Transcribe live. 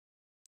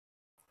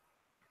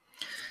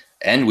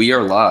And we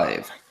are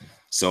live.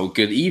 So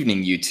good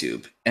evening,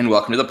 YouTube, and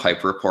welcome to the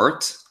Pipe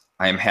Report.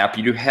 I am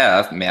happy to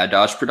have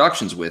Maddodge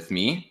Productions with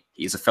me.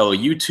 He's a fellow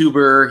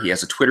YouTuber. He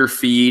has a Twitter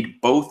feed.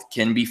 Both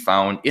can be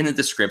found in the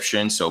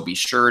description, so be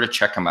sure to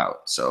check him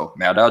out. So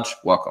Maddodge,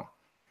 welcome.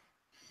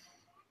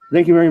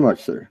 Thank you very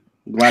much, sir.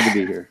 Glad to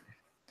be here.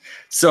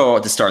 So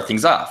to start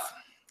things off,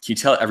 can you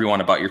tell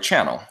everyone about your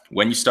channel,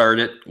 when you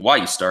started it, why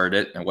you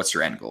started it, and what's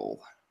your end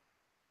goal?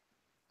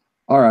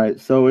 All right,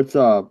 so it's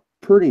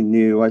pretty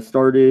new. I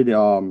started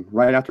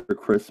right after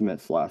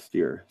Christmas last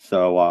year,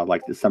 so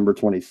like December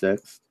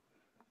 26th.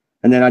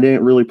 And then I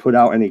didn't really put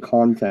out any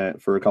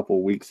content for a couple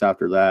of weeks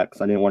after that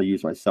because I didn't want to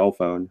use my cell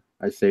phone.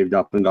 I saved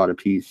up and got a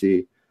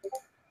PC.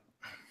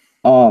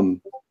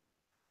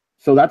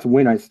 So that's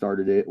when I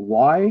started it.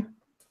 Why?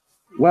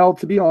 Well,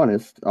 to be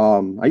honest,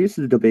 I used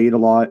to debate a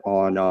lot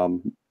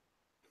on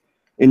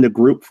in the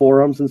group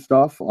forums and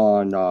stuff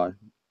on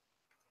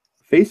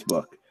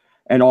Facebook.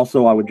 And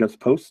also I would just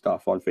post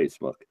stuff on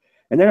Facebook.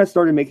 And then I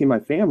started making my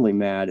family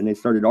mad and they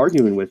started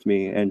arguing with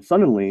me. And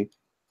suddenly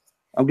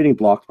I'm getting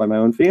blocked by my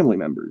own family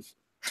members.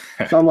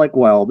 So I'm like,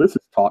 well, this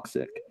is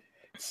toxic.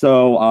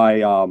 So I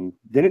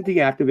didn't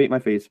deactivate my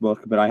Facebook,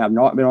 but I have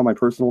not been on my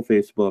personal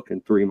Facebook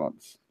in 3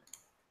 months.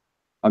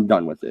 I'm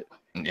done with it.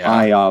 Yeah.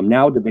 I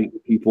now debate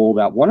with people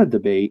that want to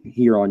debate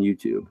here on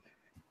YouTube.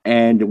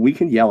 And we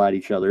can yell at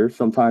each other.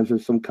 Sometimes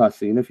there's some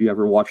cussing. If you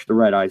ever watched the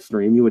Red Eye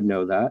stream, you would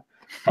know that.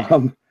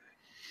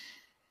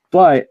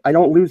 But I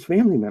don't lose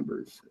family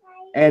members.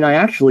 And I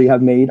actually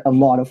have made a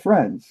lot of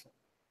friends.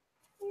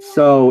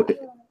 So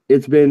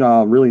it's been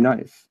really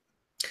nice.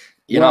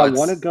 I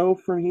want to go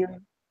from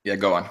here. Yeah,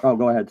 go on. Oh,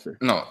 go ahead, sir.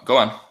 No, go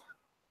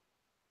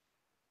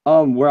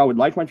on. Where I would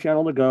like my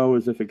channel to go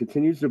is if it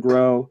continues to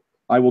grow,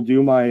 I will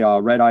do my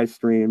Red Eye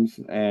streams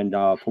and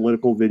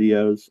political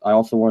videos. I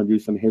also want to do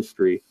some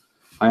history.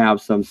 I have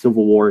some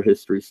Civil War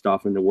history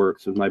stuff in the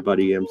works with my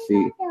buddy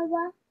MC.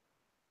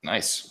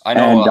 Nice. I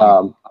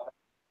know.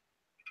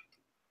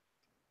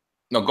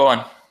 No, go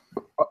on.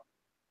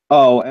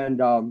 Oh,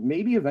 and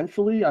maybe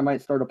eventually I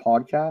might start a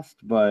podcast,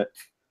 but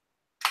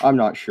I'm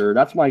not sure.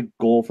 That's my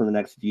goal for the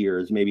next year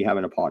is maybe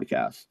having a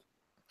podcast.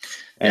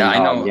 And, yeah, I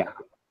know. Yeah.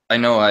 I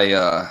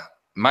know.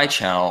 My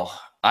channel,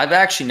 I've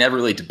actually never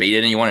really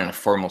debated anyone in a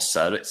formal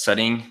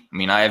setting. I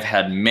mean, I've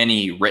had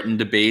many written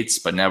debates,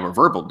 but never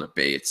verbal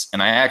debates.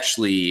 And I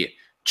actually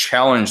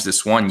challenged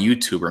this one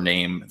YouTuber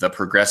named The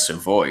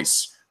Progressive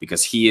Voice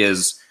because he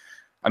is.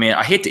 I mean,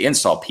 I hate to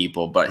insult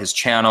people, but his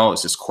channel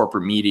is just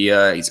corporate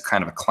media. He's a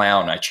kind of a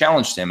clown. I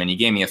challenged him, and he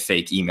gave me a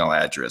fake email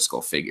address.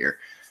 Go figure.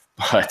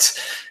 But,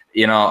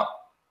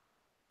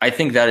 I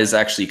think that is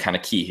actually kind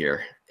of key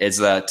here, is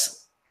that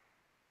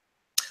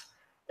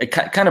it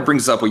kind of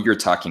brings up what you're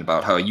talking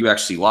about, how you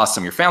actually lost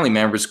some of your family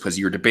members because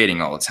you were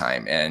debating all the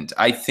time. And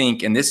I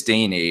think in this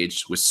day and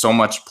age, with so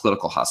much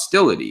political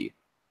hostility,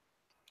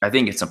 I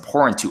think it's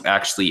important to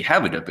actually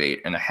have a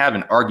debate and have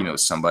an argument with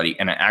somebody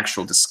and an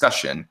actual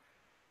discussion,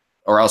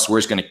 or else we're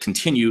just going to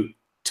continue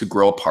to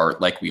grow apart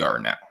like we are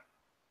now.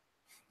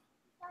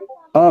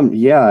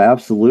 Yeah,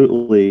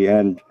 absolutely.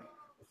 And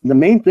the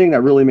main thing that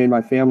really made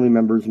my family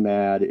members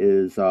mad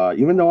is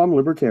even though I'm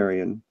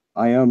libertarian,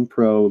 I am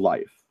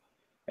pro-life.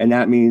 And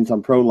that means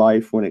I'm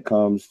pro-life when it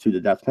comes to the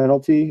death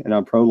penalty, and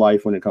I'm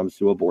pro-life when it comes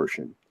to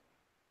abortion.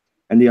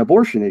 And the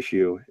abortion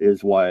issue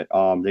is what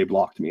they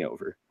blocked me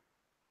over.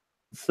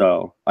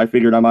 So I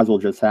figured I might as well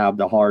just have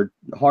the hard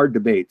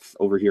debates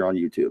over here on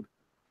YouTube.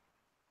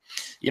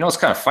 What's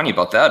kind of funny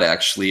about that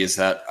actually is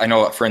that I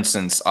know, for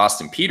instance,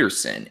 Austin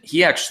Peterson,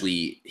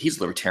 he's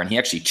libertarian. He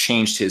actually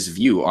changed his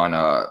view on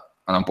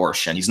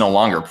abortion. He's no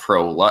longer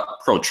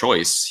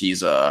pro-choice.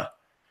 He's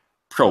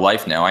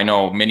pro-life now. I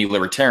know many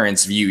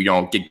libertarians view,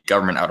 get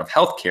government out of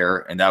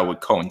healthcare, and that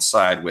would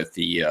coincide with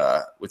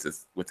the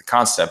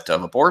concept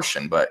of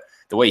abortion. But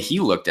the way he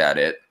looked at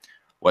it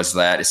was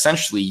that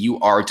essentially you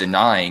are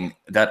denying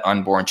that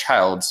unborn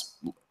child's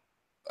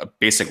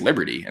basic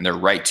liberty and their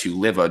right to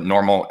live a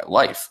normal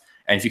life.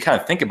 And if you kind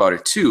of think about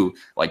it too,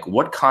 like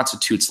what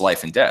constitutes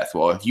life and death?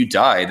 Well, if you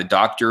die, the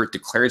doctor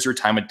declares your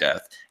time of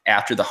death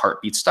after the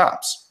heartbeat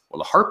stops. Well,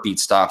 the heartbeat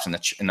stops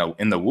in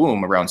the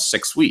womb around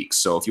 6 weeks.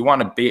 So if you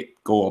want to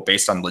go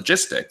based on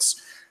logistics,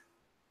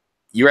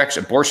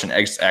 abortion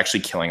is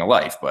actually killing a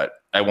life. But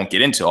I won't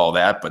get into all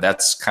that. But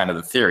that's kind of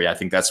the theory. I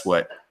think that's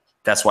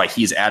why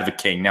he's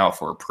advocating now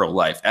for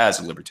pro-life as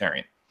a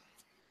libertarian.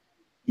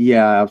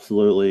 Yeah,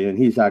 absolutely. And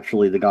he's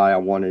actually the guy I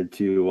wanted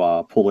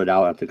to pull it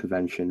out at the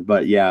convention.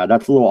 But yeah,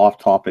 that's a little off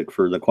topic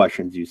for the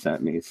questions you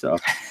sent me. So,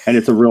 and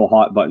it's a real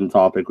hot button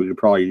topic. We could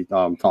probably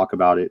talk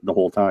about it the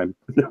whole time.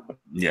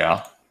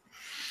 Yeah.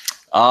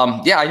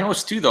 Yeah, I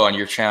noticed too, though, on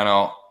your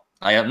channel,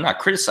 I am not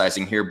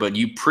criticizing here, but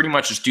you pretty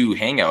much just do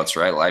hangouts,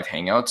 right? Live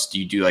hangouts. Do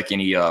you do like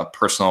any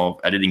personal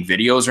editing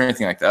videos or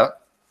anything like that?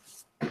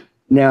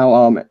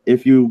 Now,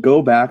 if you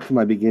go back to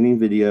my beginning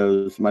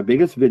videos, my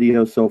biggest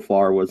video so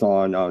far was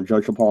on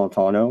Judge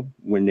Napolitano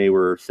when they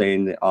were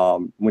saying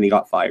that, when he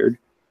got fired.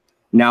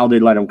 Now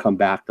they let him come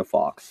back to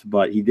Fox,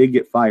 but he did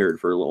get fired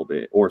for a little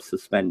bit or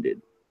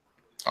suspended.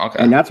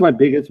 Okay. And that's my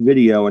biggest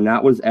video, and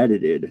that was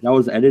edited. That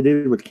was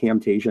edited with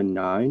Camtasia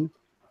 9,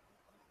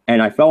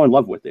 and I fell in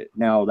love with it.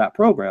 Now, that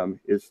program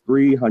is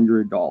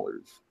 $300,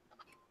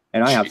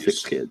 and I have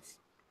 6 Jeez. kids.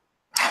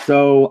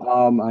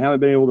 So I haven't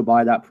been able to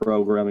buy that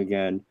program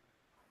again.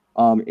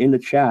 In the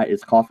chat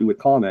is Coffee with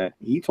Comment.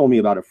 He told me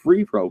about a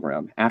free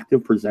program,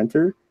 Active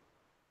Presenter.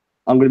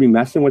 I'm going to be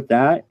messing with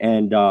that,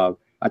 and I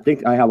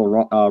think I have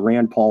a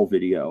Rand Paul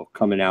video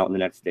coming out in the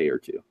next day or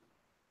two.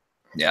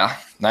 Yeah,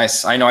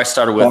 nice. I know I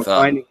started with. So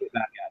I'm trying to get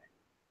back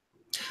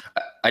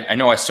at it. I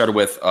know I started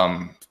with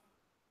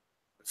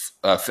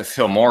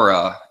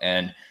Filmora,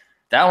 and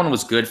that one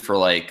was good for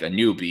like a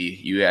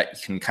newbie. You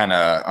can kind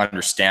of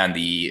understand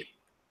the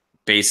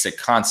basic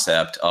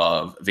concept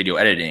of video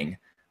editing.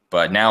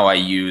 But now I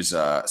use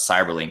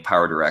Cyberlink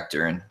Power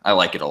Director, and I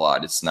like it a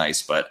lot. It's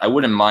nice, but I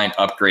wouldn't mind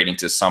upgrading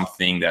to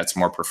something that's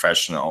more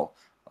professional.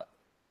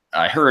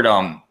 I heard,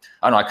 I don't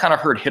know, I kind of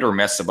heard hit or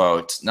miss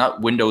about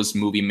not Windows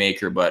Movie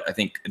Maker, but I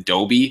think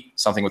Adobe,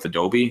 something with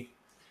Adobe.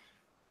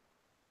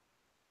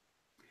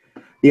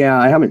 Yeah,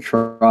 I haven't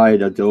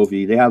tried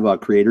Adobe. They have a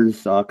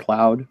Creators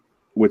Cloud,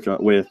 which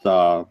with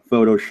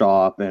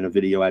Photoshop and a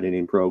video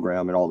editing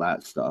program and all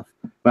that stuff,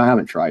 but I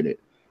haven't tried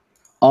it.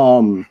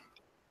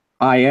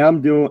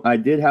 I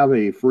did have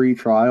a free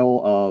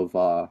trial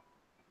of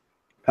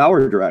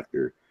Power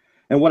Director,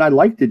 and what I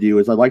like to do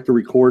is I like to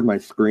record my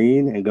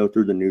screen and go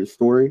through the news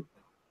story.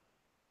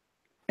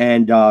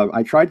 And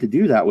I tried to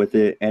do that with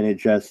it, and it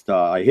just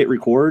I hit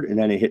record and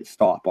then it hit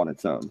stop on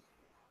its own.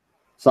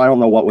 So I don't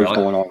know what was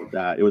going on with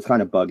that. It was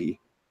kind of buggy.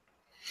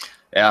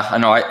 Yeah, I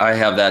know. I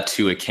have that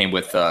too. It came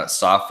with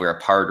software,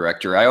 Power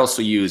Director. I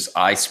also use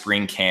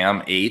iSpring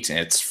Cam 8, and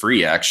it's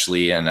free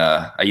actually, and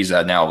I use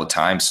that now all the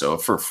time. So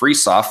for free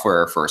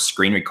software for a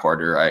screen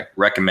recorder, I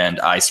recommend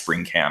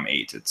iSpring Cam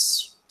 8.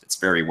 It's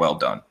very well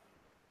done.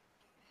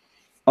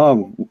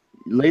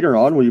 Later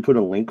on, will you put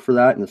a link for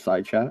that in the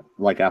side chat,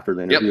 like after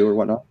the interview or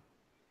whatnot?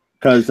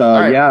 Because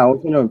right. yeah, I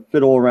was gonna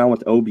fiddle around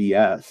with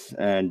OBS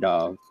and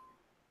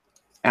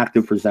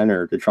Active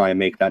Presenter to try and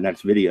make that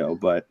next video,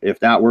 but if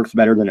that works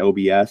better than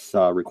OBS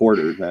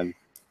recorder, then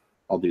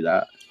I'll do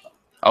that.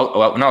 Oh,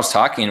 well, when I was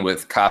talking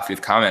with Coffee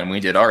with Comment, when we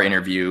did our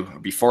interview,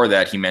 before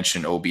that, he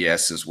mentioned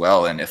OBS as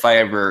well. And if I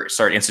ever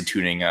start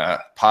instituting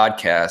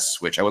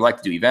podcasts, which I would like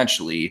to do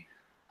eventually,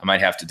 I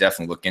might have to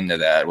definitely look into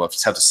that. We'll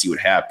just have to see what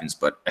happens.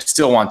 But I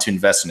still want to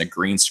invest in a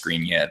green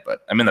screen yet.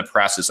 But I'm in the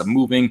process of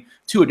moving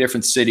to a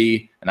different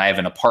city, and I have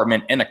an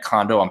apartment and a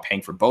condo. I'm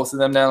paying for both of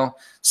them now.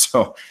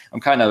 So I'm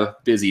kind of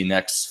busy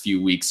next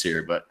few weeks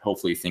here, but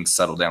hopefully things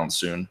settle down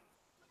soon.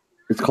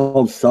 It's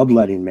called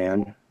subletting,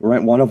 man.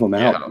 Rent one of them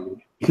out.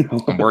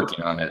 I'm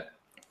working on it.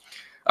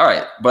 All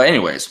right. But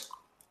anyways,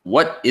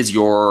 what is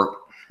your...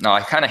 Now,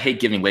 I kind of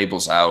hate giving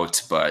labels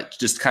out, but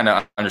just kind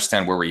of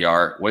understand where we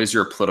are. What is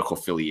your political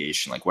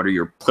affiliation? Like, what are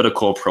your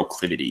political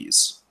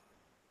proclivities?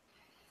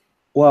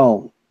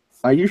 Well,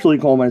 I usually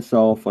call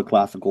myself a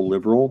classical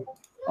liberal.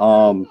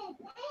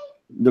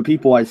 The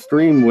people I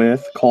stream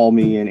with call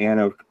me an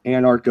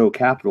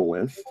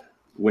anarcho-capitalist,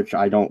 which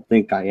I don't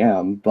think I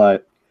am.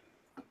 But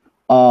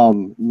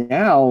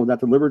now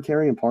that the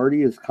Libertarian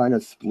Party is kind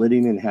of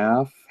splitting in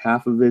half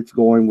of it's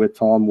going with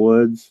Tom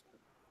Woods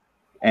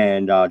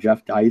and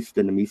Jeff Deist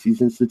and the Mises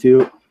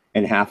Institute,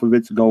 and half of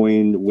it's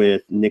going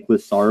with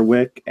Nicholas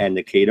Sarwick and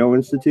the Cato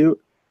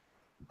Institute.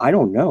 I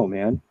don't know,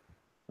 man.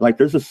 Like,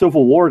 there's a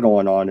civil war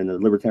going on in the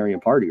Libertarian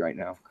Party right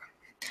now.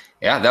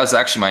 Yeah, that was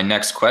actually my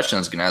next question. I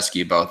was going to ask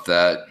you about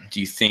that. Do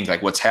you think,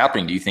 like, what's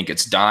happening? Do you think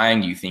it's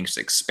dying? Do you think it's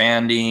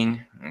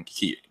expanding?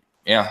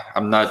 Yeah,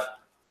 I'm not...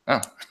 Oh.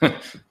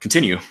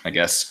 Continue, I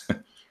guess.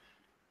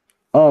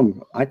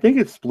 I think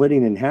it's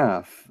splitting in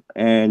half,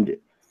 and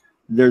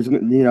there's,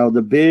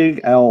 the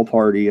big L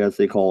party, as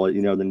they call it,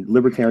 the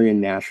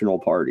Libertarian National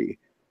Party,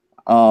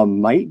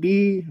 might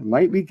be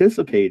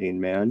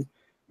dissipating, man.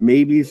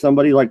 Maybe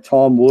somebody like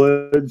Tom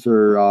Woods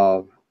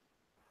or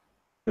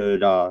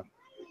could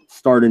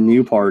start a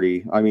new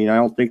party. I mean, I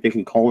don't think they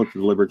can call it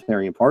the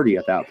Libertarian Party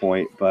at that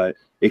point, but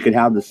it could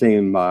have the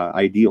same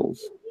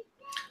ideals.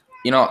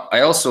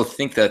 I also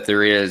think that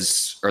there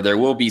is, or there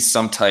will be,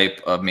 some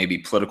type of maybe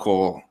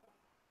political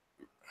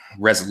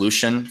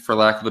resolution, for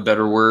lack of a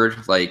better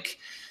word. Like,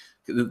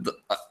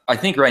 I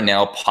think right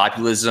now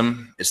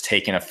populism is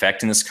taking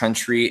effect in this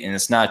country, and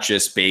it's not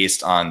just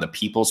based on the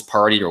People's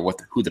Party or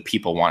who the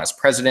people want as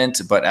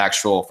president, but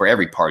for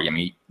every party. I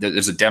mean,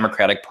 there's a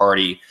Democratic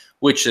Party,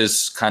 which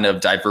is kind of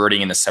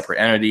diverting into separate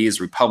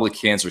entities.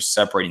 Republicans are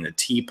separating the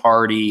Tea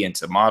Party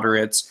into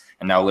moderates,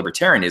 and now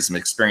libertarianism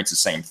experiences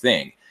the same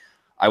thing.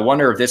 I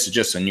wonder if this is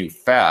just a new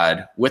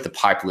fad with the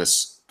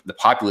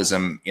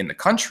populism in the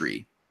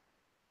country,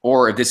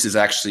 or if this is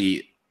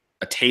actually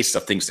a taste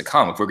of things to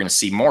come. If we're going to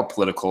see more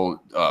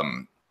political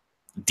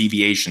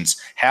deviations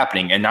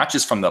happening, and not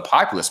just from the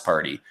populist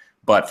party,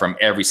 but from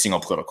every single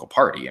political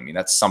party. I mean,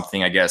 that's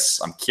something, I guess,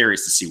 I'm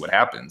curious to see what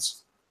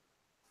happens.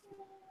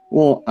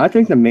 Well, I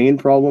think the main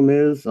problem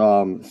is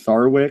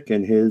Sarwick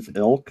and his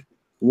ilk.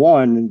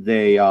 One,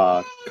 they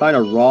kind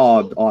of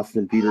robbed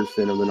Austin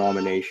Peterson of the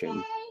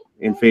nomination.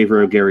 in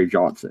favor of Gary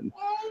Johnson.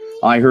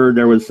 I heard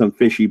there was some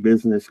fishy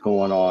business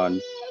going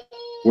on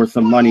where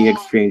some money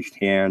exchanged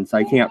hands.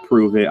 I can't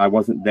prove it. I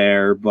wasn't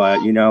there,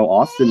 but you know,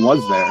 Austin was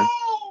there.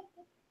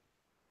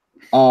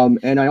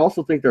 And I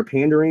also think they're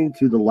pandering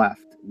to the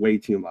left way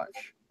too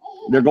much.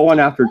 They're going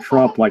after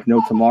Trump like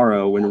no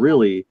tomorrow, when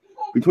really,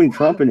 between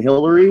Trump and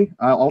Hillary,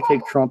 I'll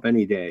take Trump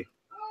any day.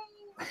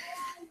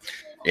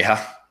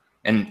 Yeah.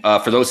 And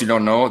for those who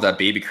don't know, that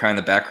baby crying in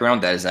the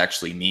background, that is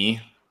actually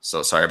me.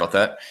 So sorry about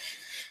that.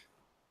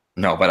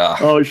 No, but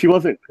oh, she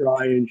wasn't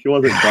crying. She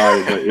wasn't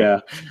crying, but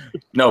yeah.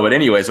 No, but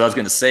anyways, what I was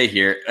going to say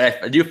here,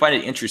 I do find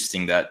it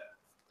interesting that,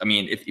 I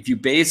mean, if you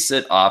base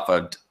it off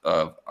of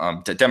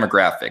the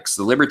demographics,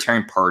 the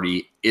Libertarian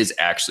Party is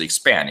actually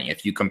expanding.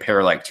 If you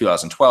compare like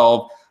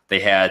 2012, they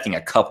had, I think,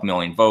 a couple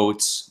million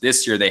votes.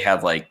 This year they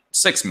had like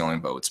 6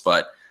 million votes.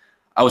 But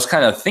I was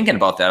kind of thinking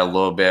about that a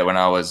little bit when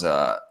I was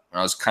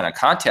kind of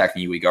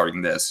contacting you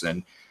regarding this,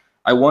 and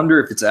I wonder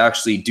if it's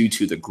actually due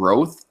to the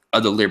growth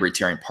of the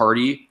Libertarian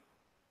Party,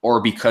 or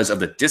because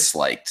of the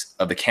dislike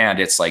of the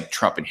candidates like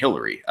Trump and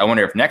Hillary. I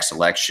wonder if next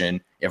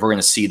election, if we're going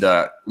to see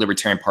the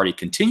Libertarian Party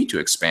continue to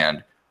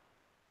expand,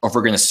 or if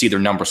we're going to see their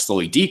numbers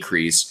slowly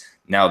decrease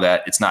now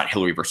that it's not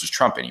Hillary versus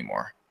Trump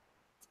anymore.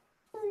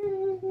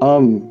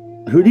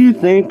 Who do you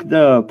think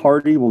the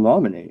party will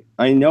nominate?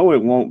 I know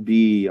it won't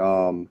be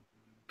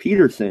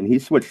Peterson. He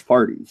switched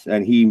parties,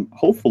 and he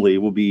hopefully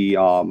will be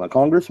a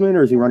congressman,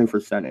 or is he running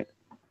for Senate?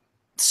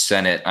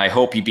 Senate. I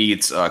hope he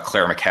beats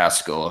Claire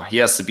McCaskill. He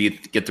has to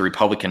get the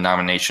Republican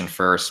nomination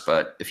first,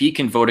 but if he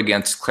can vote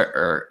against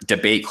or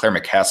debate Claire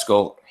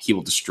McCaskill, he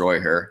will destroy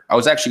her. I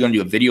was actually going to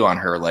do a video on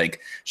her. Like,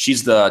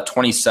 she's the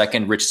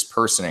 22nd richest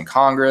person in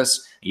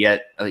Congress,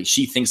 yet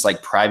she thinks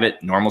like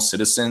private, normal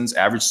citizens,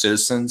 average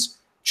citizens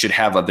should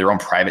have their own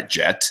private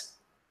jet.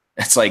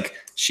 It's like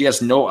she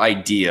has no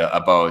idea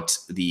about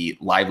the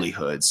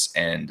livelihoods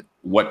and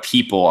what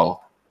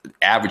people,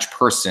 average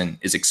person,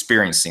 is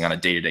experiencing on a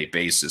day-to-day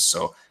basis.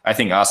 So I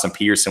think Austin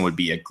Peterson would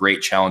be a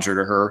great challenger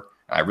to her.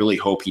 I really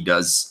hope he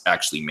does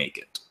actually make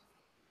it.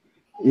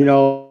 You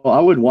know, I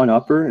would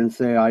one-up her and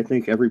say I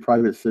think every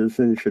private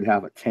citizen should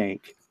have a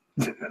tank.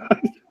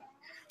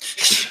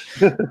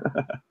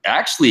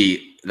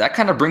 Actually, that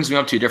kind of brings me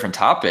up to a different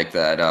topic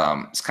that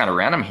is kind of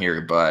random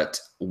here, but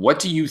what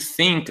do you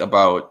think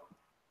about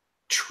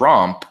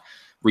Trump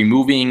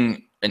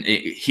removing, I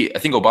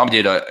think Obama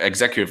did an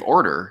executive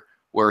order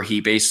where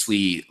he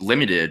basically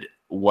limited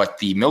what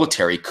the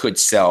military could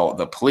sell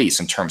the police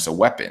in terms of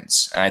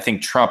weapons. And I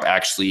think Trump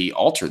actually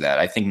altered that.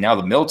 I think now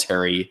the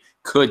military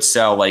could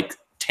sell like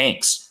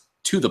tanks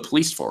to the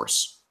police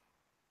force.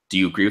 Do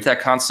you agree with that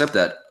concept,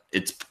 that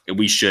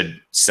we should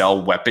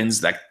sell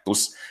weapons,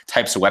 those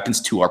types of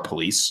weapons, to our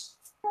police?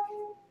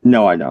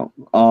 No, I don't.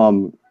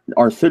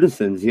 Our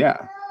citizens,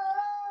 yeah.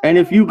 And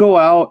if you go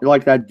out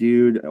like that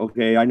dude,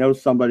 okay, I know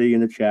somebody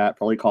in the chat,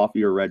 probably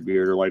Coffee or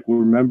Redbeard, are like,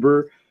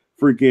 remember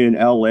freaking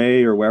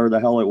LA or wherever the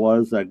hell it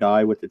was, that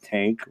guy with the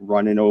tank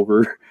running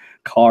over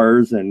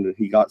cars and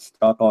he got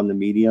stuck on the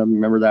medium?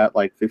 Remember that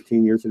like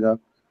 15 years ago?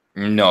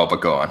 No, but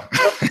go on.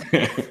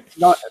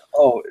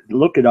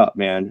 Look it up,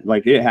 man.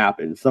 Like, it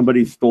happened.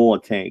 Somebody stole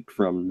a tank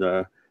from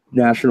the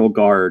National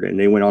Guard and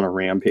they went on a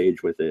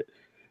rampage with it.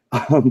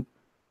 And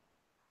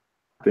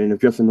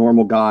if just a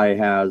normal guy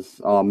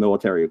has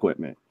military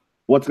equipment,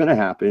 what's going to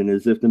happen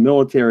is if the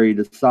military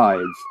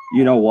decides,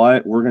 you know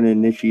what, we're going to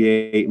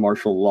initiate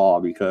martial law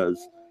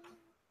because,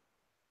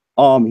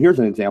 here's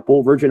an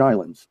example, Virgin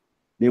Islands.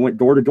 They went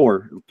door to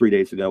door 3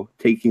 days ago,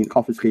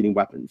 confiscating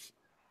weapons.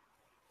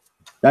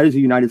 That is a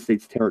United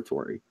States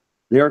territory.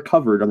 They are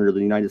covered under the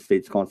United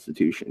States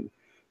Constitution.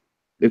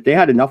 If they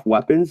had enough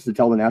weapons to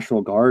tell the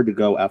National Guard to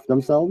go F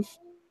themselves,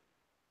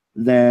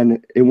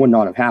 then it would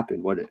not have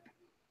happened, would it?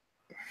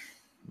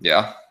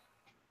 Yeah.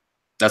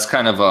 That's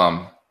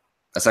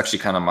actually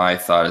kind of my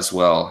thought as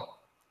well.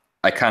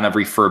 I kind of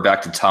refer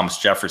back to Thomas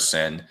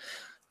Jefferson.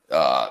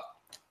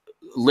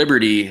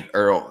 Liberty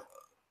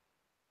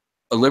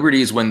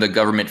is when the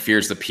government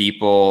fears the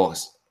people.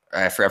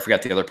 I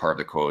forgot the other part of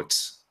the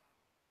quote.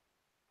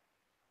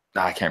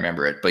 I can't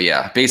remember it, but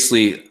yeah,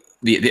 basically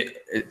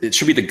it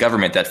should be the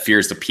government that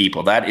fears the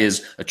people. That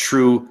is a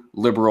true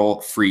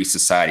liberal free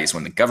society, is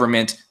when the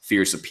government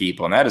fears the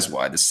people. And that is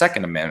why the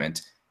Second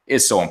Amendment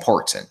is so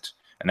important.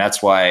 And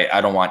that's why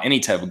I don't want any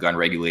type of gun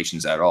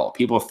regulations at all.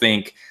 People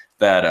think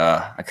that,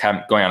 I'm kind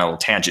of going on a little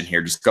tangent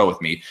here, just go with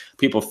me.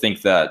 People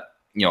think that,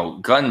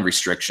 gun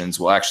restrictions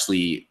will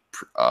actually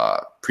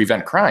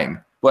prevent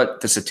crime.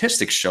 But the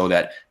statistics show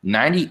that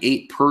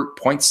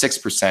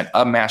 98.6%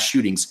 of mass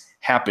shootings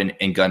happen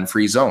in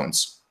gun-free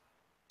zones.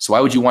 So why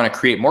would you want to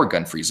create more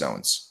gun-free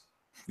zones?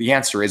 The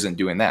answer isn't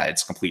doing that.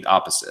 It's complete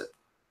opposite.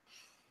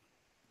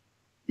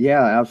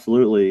 Yeah,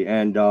 absolutely.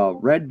 And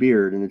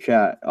Redbeard in the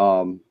chat,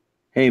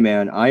 hey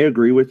man, I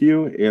agree with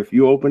you. If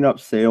you open up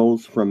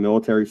sales from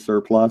military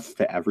surplus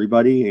to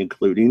everybody,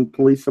 including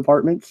police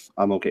departments,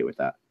 I'm okay with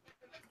that.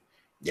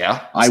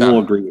 Yeah, I will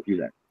agree with you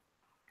there.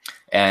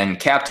 And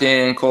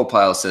Captain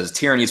Coldpile says,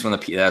 tyranny is when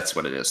that's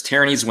what it is.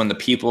 Tyranny is when the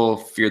people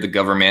fear the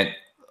government.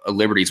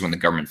 liberties when the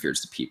government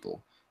fears the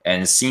people.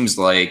 And it seems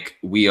like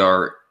we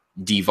are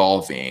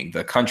devolving.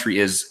 The country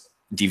is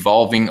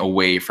devolving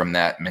away from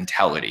that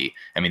mentality.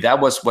 I mean, that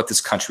was what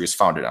this country was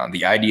founded on.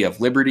 The idea of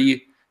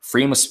liberty,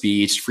 freedom of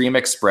speech, freedom of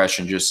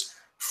expression, just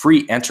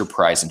free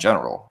enterprise in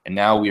general. And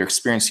now we are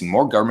experiencing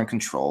more government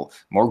control,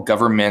 more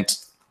government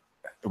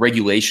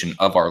regulation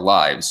of our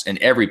lives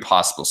in every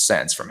possible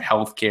sense, from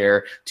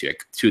healthcare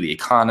to the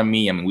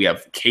economy. I mean, we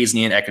have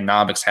Keynesian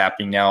economics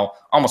happening now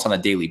almost on a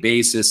daily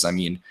basis. I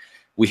mean,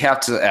 we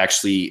have to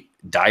actually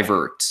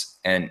divert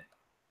and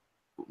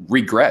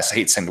regress. I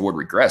hate saying the word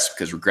regress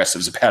because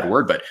regressive is a bad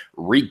word, but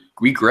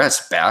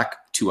regress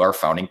back to our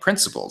founding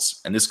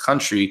principles. And this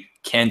country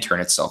can turn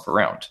itself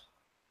around.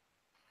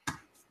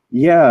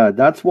 Yeah,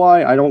 that's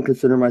why I don't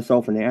consider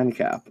myself an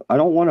ANCAP. I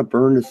don't want to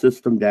burn the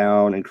system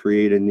down and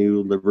create a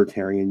new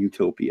libertarian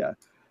utopia.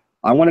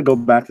 I want to go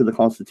back to the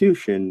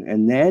Constitution,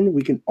 and then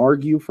we can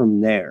argue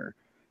from there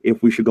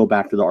if we should go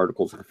back to the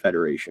Articles of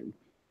Confederation,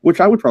 which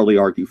I would probably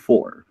argue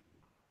for.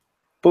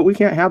 But we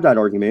can't have that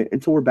argument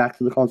until we're back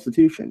to the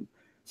Constitution.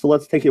 So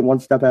let's take it one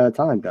step at a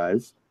time,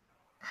 guys.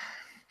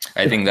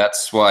 I think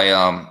that's why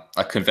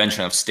a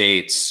convention of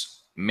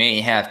states may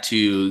have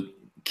to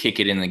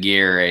kick it in the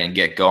gear and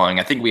get going.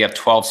 I think we have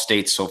 12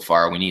 states so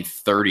far. We need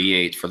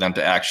 38 for them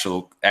to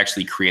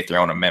actually create their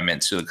own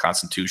amendment to the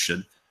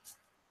Constitution.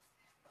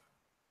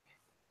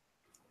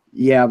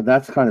 Yeah, but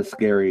that's kind of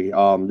scary.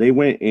 They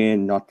went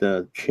in not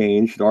to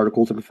change the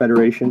Articles of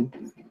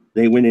Confederation.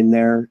 They went in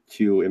there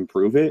to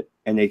improve it,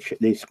 and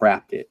they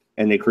scrapped it,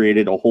 and they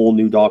created a whole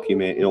new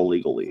document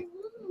illegally.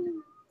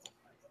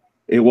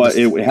 It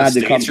had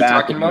to come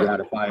back and be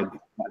ratified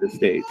by the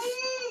states.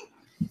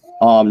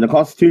 The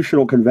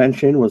Constitutional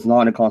Convention was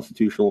not a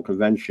constitutional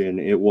convention.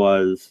 It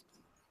was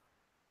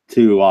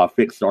to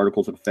fix the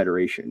Articles of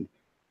Confederation.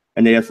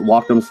 And they just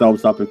locked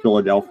themselves up in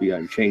Philadelphia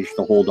and changed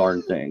the whole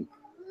darn thing.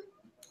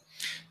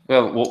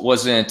 Well,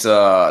 wasn't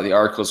the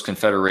Articles of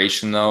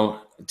Confederation, though?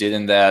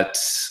 Didn't that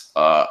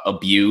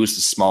abuse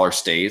the smaller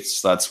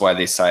states? That's why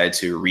they decided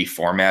to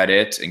reformat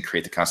it and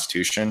create the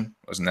Constitution.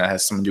 Wasn't that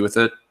has something to do with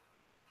it?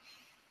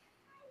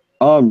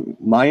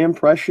 My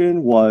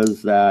impression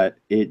was that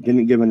it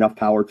didn't give enough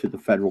power to the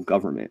federal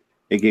government.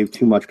 It gave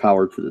too much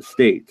power to the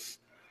states.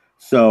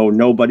 So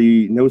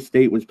no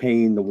state was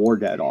paying the war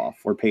debt off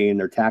or paying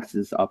their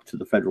taxes up to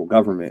the federal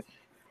government.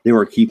 They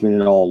were keeping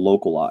it all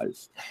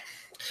localized.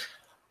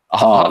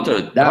 Go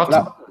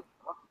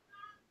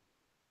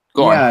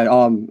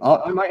on.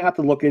 I might have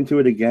to look into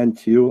it again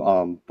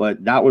too.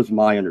 But that was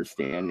my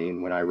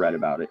understanding when I read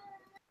about it.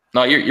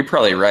 No, you're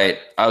probably right.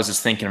 I was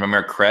just thinking, if I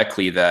remember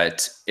correctly,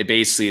 that it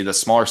basically the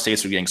smaller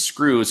states were getting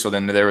screwed. So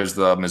then there was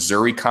the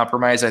Missouri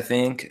Compromise, I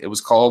think it was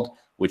called,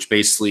 which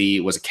basically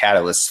was a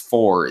catalyst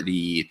for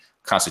the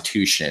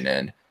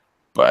Constitution.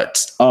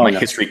 But my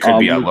history could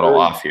be a little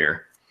off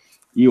here.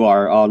 You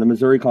are. The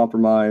Missouri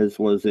Compromise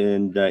was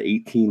in the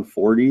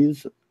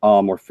 1840s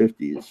or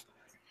 50s.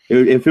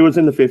 If it was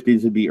in the 50s,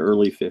 it'd be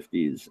early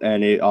 50s,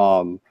 and it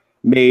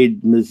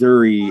made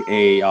Missouri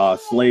a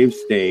slave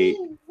state.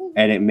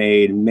 And it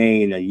made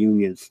Maine a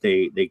union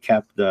state. They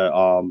kept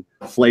the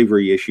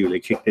slavery issue. They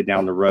kicked it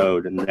down the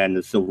road, and then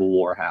the Civil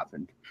War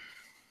happened.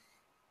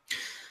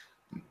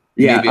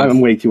 Yeah, I'm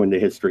way too into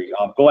history.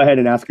 Go ahead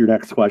and ask your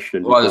next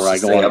question before I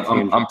go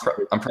on.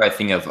 I'm probably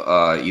thinking of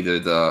either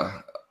the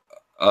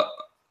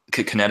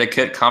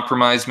Connecticut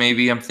Compromise,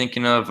 maybe I'm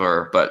thinking of,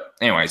 but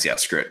anyways, yeah,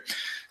 screw it.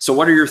 So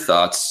what are your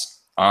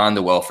thoughts on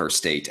the welfare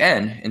state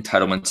and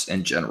entitlements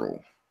in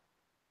general?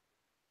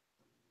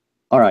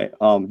 All right.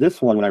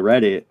 This one, when I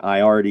read it,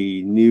 I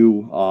already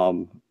knew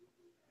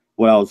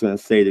what I was going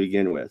to say to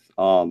begin with.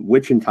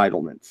 Which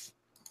entitlements?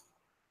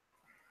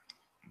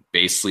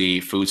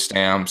 Basically, food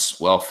stamps,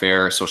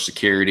 welfare, Social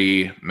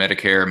Security,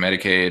 Medicare,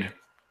 Medicaid,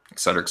 et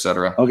cetera, et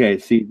cetera. Okay.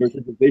 See, there's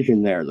a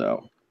division there,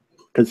 though,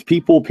 because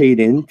people paid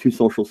into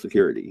Social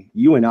Security.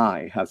 You and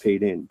I have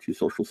paid into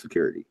Social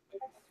Security.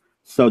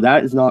 So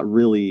that is not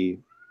really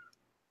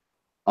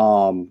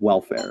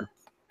welfare.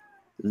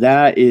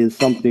 That is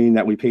something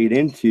that we paid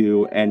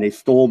into, and they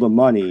stole the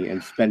money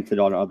and spent it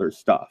on other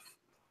stuff.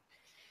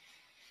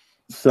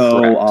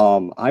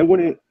 So I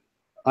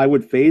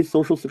would phase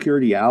Social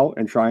Security out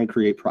and try and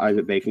create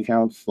private bank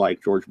accounts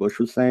like George Bush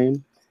was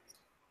saying.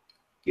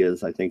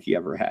 Is I think he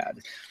ever had.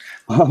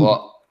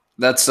 Well,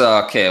 that's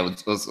okay.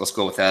 Let's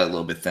go with that a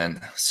little bit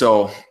then.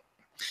 So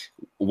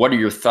what are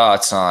your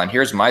thoughts on,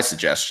 here's my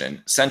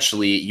suggestion.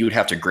 Essentially, you would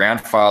have to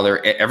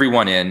grandfather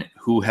everyone in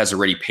who has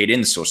already paid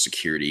in Social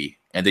Security,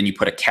 and then you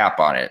put a cap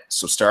on it.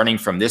 So starting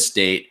from this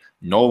date,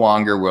 no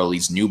longer will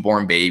these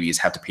newborn babies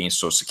have to pay in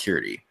Social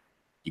Security.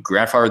 You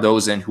grandfather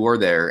those in who are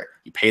there,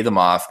 you pay them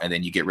off, and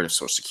then you get rid of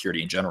Social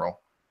Security in general.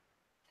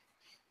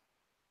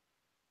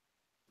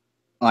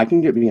 I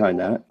can get behind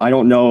that. I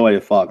don't know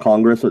if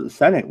Congress or the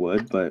Senate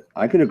would, but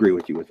I can agree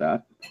with you with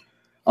that.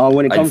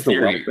 When it comes to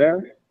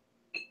welfare,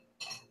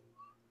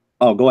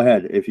 go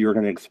ahead. If you're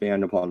going to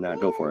expand upon that,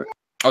 go for it.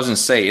 I was going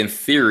to say, in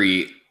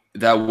theory,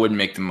 that would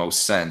make the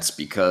most sense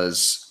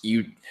because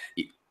I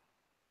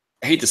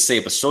hate to say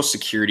it, but Social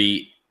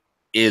Security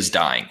is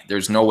dying.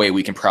 There's no way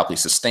we can properly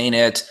sustain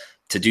it.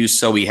 To do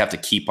so, we have to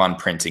keep on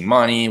printing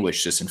money,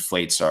 which just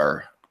inflates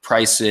our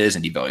prices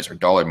and devalues our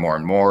dollar more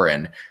and more.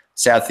 And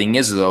sad thing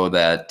is, though,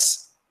 that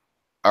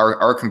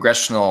our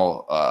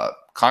congressional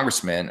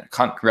congressmen,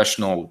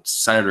 congressional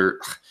senator,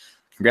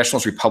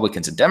 congressional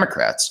Republicans and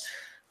Democrats,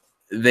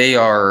 they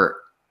are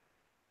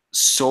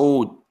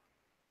so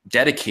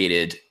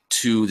dedicated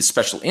to the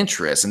special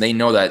interests, and they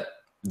know that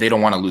they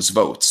don't want to lose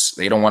votes.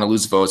 They don't want to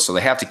lose votes, so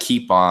they have to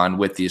keep on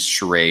with this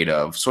charade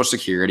of Social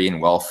Security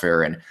and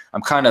welfare. And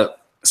I'm kind of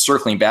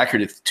circling back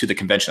here to the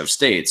Convention of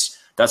States.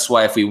 That's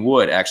why if we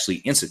would actually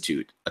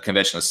institute a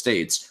Convention of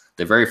States,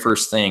 the very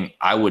first thing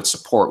I would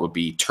support would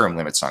be term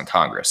limits on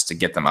Congress to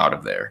get them out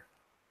of there.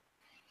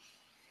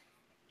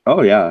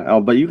 Oh yeah,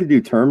 but you could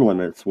do term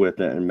limits with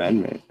an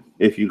amendment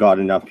if you got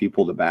enough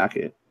people to back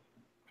it.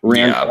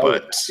 Rand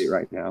but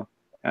right now,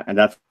 and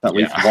that's at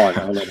least one.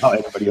 I don't know about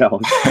anybody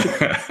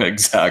else.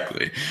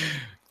 Exactly.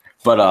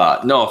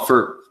 But no,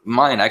 for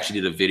mine, I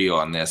actually did a video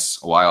on this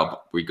a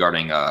while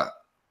regarding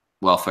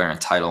welfare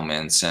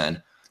entitlements.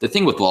 And the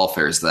thing with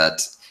welfare is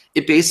that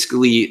it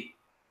basically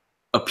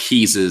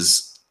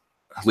appeases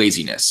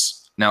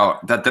laziness. Now,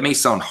 that may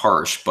sound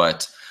harsh,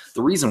 but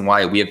the reason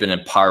why we have been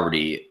in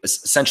poverty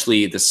is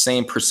essentially the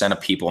same percent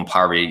of people in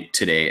poverty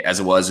today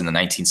as it was in the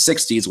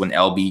 1960s when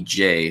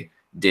LBJ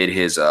did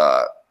his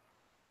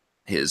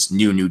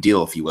New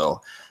Deal, if you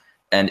will.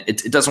 And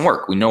it doesn't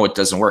work. We know it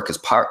doesn't work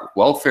because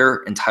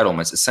welfare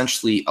entitlements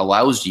essentially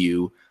allows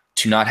you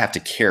to not have to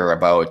care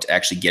about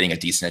actually getting a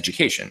decent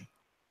education,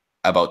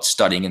 about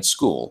studying in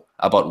school,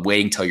 about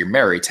waiting till you're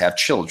married to have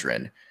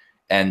children.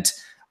 And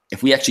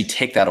if we actually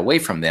take that away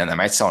from them, that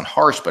might sound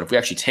harsh, but if we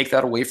actually take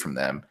that away from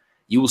them,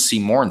 you will see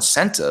more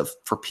incentive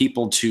for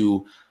people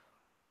to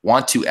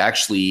want to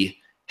actually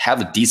have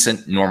a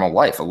decent, normal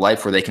life, a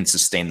life where they can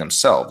sustain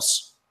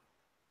themselves.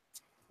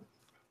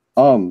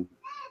 Let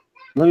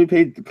me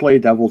play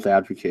devil's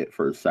advocate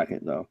for a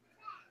second, though.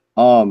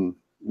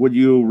 Would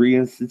you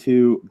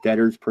reinstitute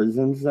debtors'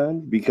 prisons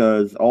then?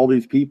 Because all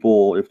these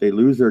people, if they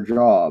lose their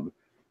job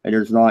and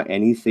there's not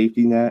any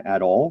safety net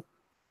at all,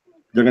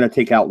 they're going to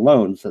take out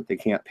loans that they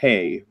can't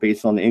pay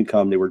based on the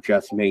income they were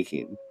just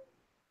making.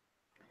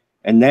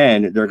 And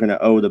then they're going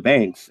to owe the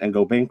banks and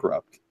go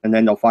bankrupt. And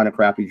then they'll find a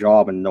crappy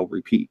job and they'll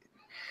repeat.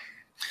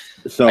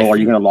 So are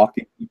you going to lock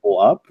these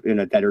people up in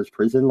a debtor's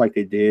prison like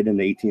they did in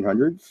the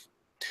 1800s?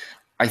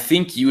 I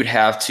think you would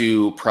have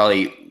to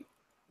probably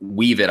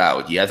weave it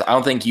out. Yeah, I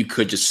don't think you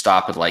could just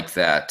stop it like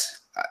that.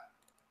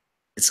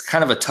 It's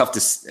kind of a tough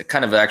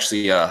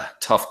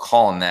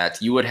call in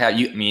that. You would have,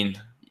 I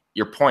mean,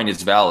 your point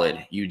is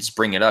valid. You just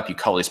bring it up, you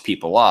call these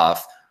people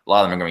off. A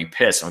lot of them are going to be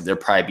pissed.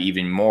 There'll probably be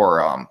even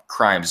more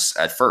crimes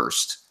at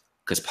first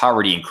because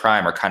poverty and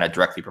crime are kind of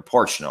directly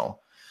proportional.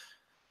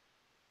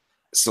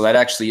 So that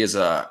actually is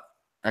a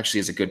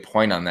good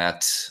point on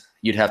that.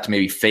 You'd have to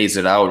maybe phase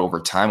it out over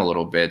time a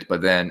little bit,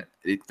 but then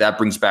that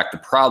brings back the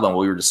problem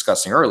we were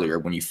discussing earlier.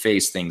 When you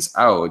phase things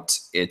out,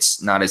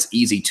 it's not as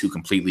easy to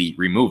completely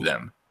remove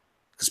them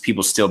because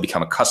people still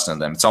become accustomed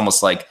to them. It's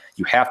almost like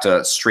you have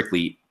to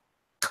strictly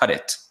cut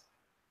it.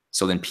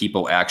 So then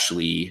people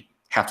actually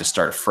have to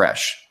start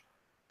afresh.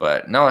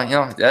 But no,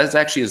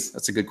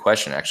 that's a good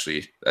question,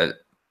 actually.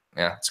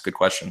 Yeah, it's a good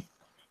question.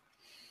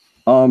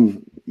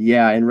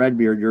 Yeah, and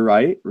Redbeard, you're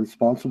right.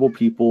 Responsible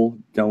people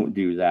don't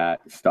do that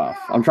stuff.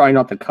 I'm trying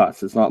not to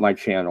cuss. It's not my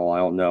channel. I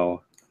don't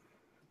know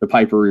the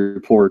Piper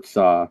Report's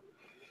stance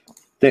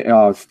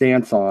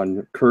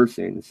on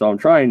cursing, so I'm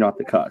trying not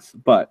to cuss.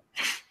 But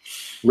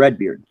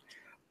Redbeard,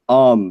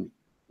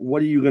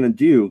 what are you gonna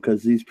do?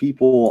 Because these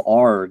people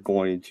are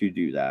going to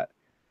do that.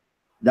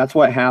 That's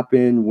what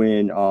happened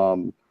when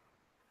the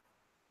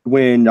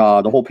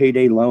whole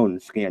payday loan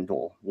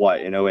scandal,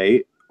 in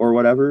 08 or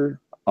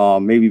whatever,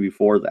 maybe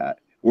before that,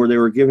 where they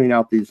were giving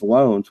out these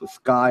loans with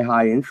sky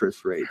high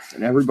interest rates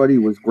and everybody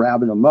was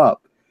grabbing them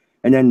up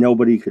and then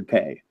nobody could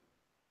pay.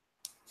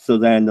 So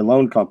then the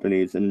loan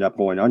companies ended up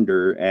going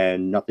under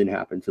and nothing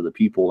happened to the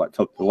people that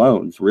took the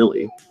loans,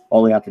 really.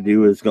 All they have to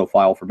do is go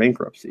file for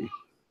bankruptcy.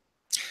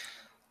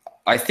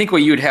 I think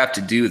what you would have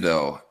to do,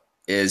 though,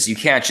 is you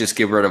can't just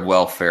get rid of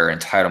welfare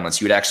entitlements.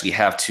 You would actually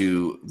have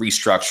to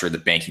restructure the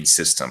banking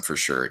system for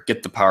sure.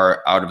 Get the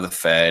power out of the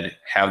Fed,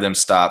 have them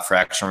stop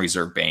fractional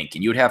reserve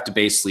banking. You would have to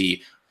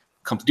basically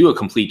do a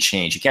complete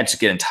change. You can't just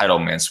get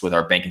entitlements with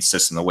our banking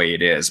system the way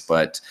it is.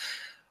 But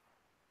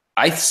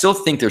I still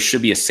think there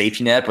should be a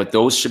safety net, but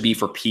those should be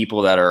for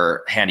people that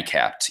are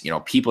handicapped.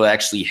 People that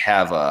actually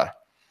have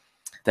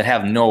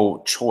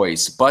no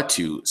choice but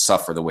to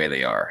suffer the way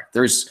they are.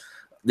 There's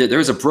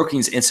a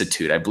Brookings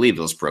Institute, I believe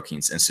it was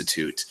Brookings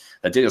Institute,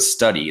 that did a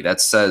study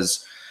that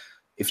says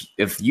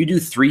if you do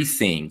three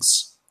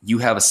things, you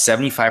have a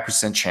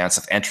 75% chance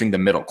of entering the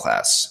middle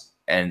class.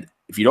 And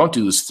if you don't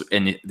do this,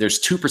 and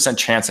there's 2%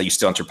 chance that you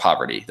still enter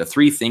poverty. The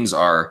three things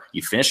are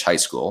you finish high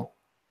school,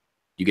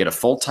 you get a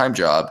full-time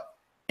job,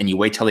 and you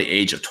wait till the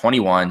age of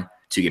 21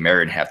 to get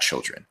married and have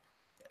children.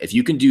 If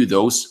you can do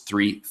those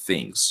three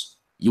things,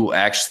 you will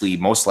actually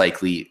most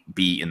likely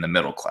be in the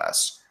middle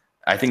class.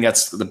 I think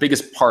that's the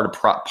biggest part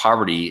of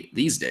poverty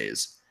these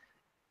days,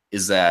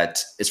 is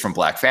that it's from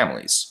Black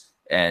families.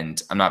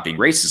 And I'm not being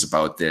racist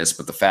about this,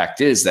 but the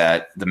fact is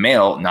that the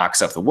male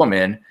knocks up the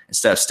woman.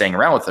 Instead of staying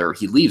around with her,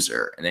 he leaves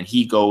her. And then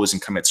he goes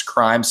and commits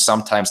crimes,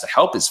 sometimes to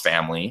help his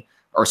family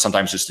or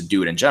sometimes just to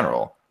do it in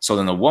general. So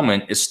then the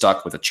woman is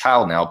stuck with a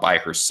child now by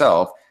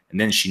herself, and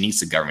then she needs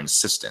the government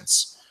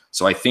assistance.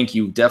 So I think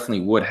you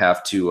definitely would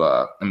have to,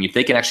 I mean, if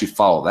they can actually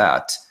follow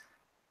that,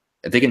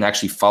 if they can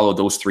actually follow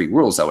those 3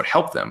 rules, that would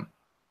help them.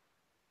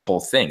 Whole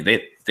thing.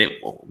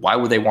 Why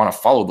would they want to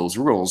follow those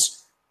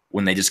rules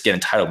when they just get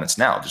entitlements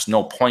now? There's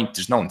no point,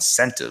 there's no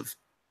incentive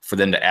for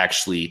them to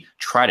actually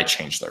try to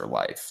change their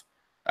life.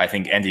 I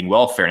think ending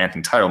welfare and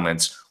ending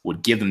entitlements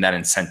would give them that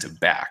incentive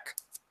back.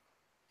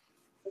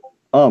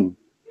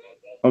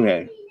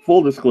 Okay,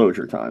 full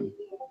disclosure time.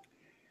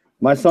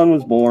 My son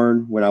was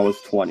born when I was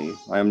 20.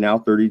 I am now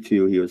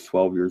 32. He was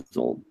 12 years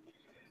old.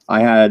 I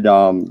had,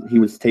 he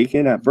was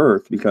taken at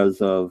birth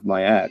because of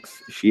my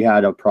ex. She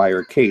had a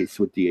prior case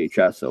with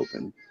DHS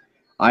open.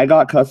 I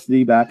got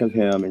custody back of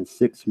him in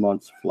 6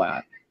 months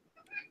flat.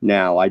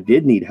 Now, I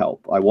did need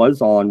help. I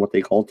was on what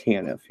they call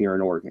TANF here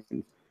in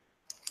Oregon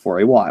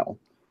for a while.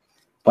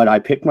 But I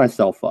picked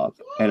myself up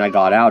and I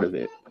got out of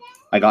it.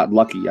 I got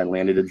lucky. I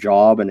landed a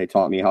job and they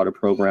taught me how to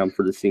program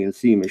for the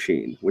CNC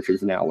machine, which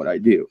is now what I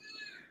do.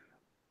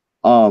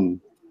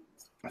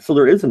 So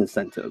there is an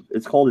incentive.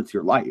 It's called It's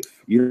Your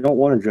Life. You don't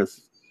want to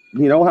just,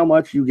 you know how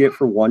much you get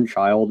for one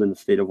child in the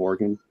state of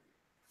Oregon?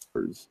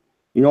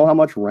 You know how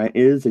much rent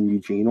is in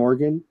Eugene,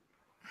 Oregon?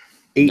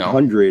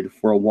 $800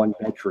 for a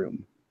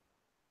 1-bedroom.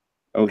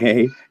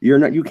 Okay,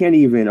 you can't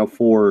even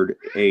afford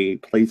a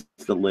place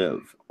to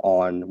live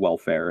on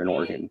welfare in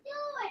Oregon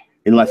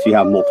unless you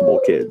have multiple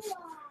kids.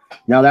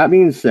 Now, that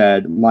being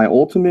said, my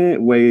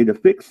ultimate way to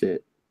fix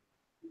it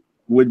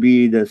would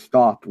be to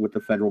stop with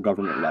the federal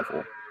government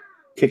level.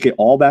 Kick it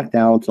all back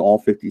down to all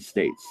 50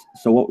 states.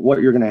 So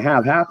what you're going to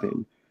have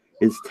happen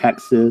is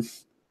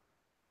Texas,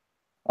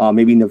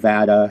 maybe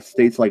Nevada,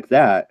 states like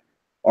that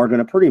are going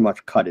to pretty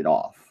much cut it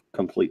off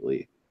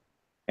completely.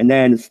 And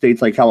then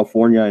states like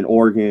California and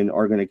Oregon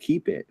are going to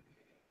keep it.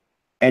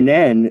 And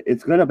then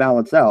it's going to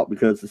balance out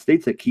because the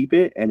states that keep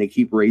it and they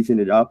keep raising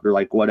it up, they're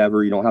like,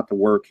 whatever, you don't have to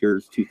work.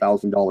 Here's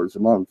 $2,000 a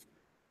month.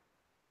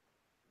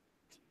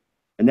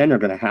 And then they're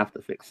going to have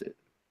to fix it.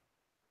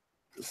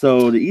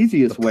 So the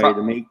easiest way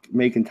to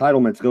make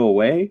entitlements go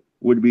away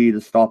would be to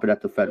stop it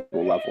at the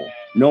federal level.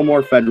 No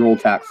more federal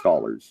tax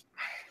dollars.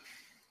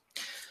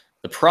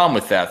 The problem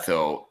with that,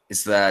 though,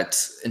 is that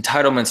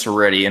entitlements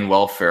already in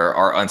welfare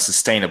are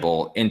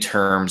unsustainable in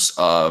terms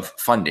of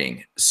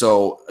funding.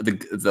 So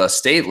the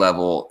state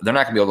level, they're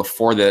not going to be able to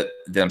afford it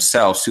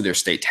themselves through their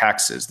state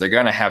taxes. They're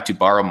going to have to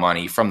borrow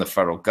money from the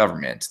federal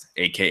government,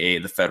 aka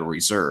the Federal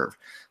Reserve.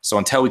 So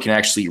until we can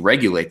actually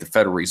regulate the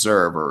Federal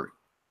Reserve or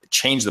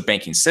change the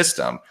banking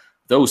system,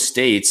 those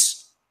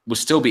states will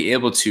still be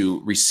able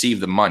to receive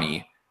the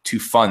money to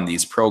fund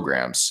these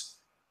programs.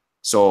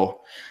 So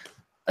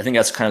I think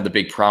that's kind of the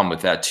big problem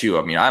with that too.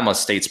 I mean, I'm a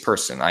states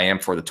person. I am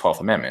for the 12th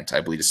Amendment.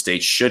 I believe the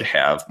states should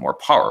have more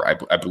power.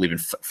 I believe in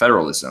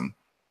federalism.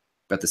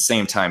 But at the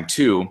same time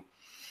too,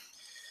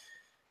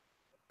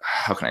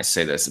 how can I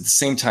say this? At the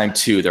same time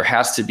too, there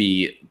has to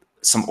be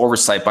some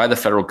oversight by the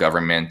federal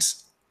government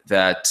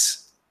that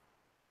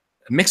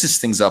mixes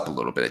things up a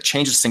little bit. It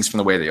changes things from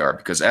the way they are,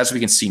 because as we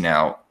can see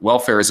now,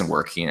 welfare isn't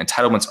working,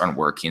 entitlements aren't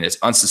working, it's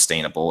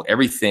unsustainable.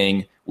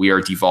 Everything we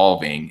are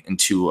devolving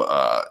into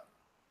a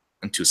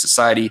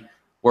society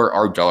where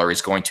our dollar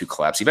is going to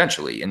collapse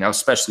eventually. And now,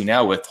 especially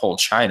now with whole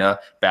China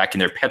backing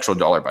their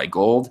petrodollar by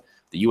gold,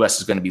 the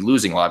US is going to be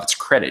losing a lot of its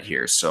credit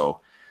here.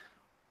 So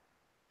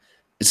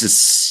this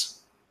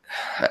is,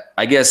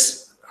 I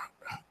guess,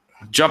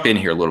 jump in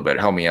here a little bit,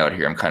 help me out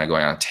here. I'm kind of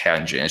going on a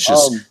tangent. It's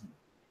just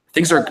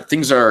things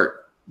are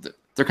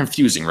they're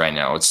confusing right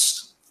now.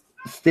 It's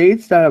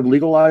states that have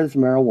legalized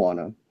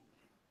marijuana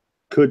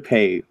could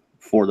pay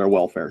for their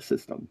welfare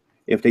system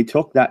if they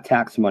took that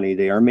tax money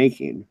they are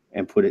making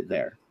and put it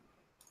there.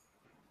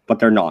 But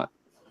they're not.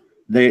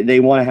 They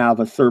want to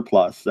have a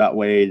surplus. That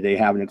way they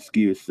have an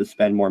excuse to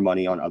spend more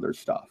money on other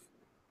stuff.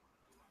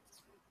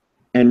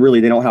 And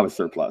really, they don't have a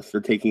surplus. They're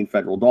taking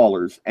federal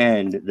dollars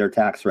and their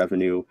tax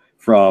revenue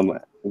from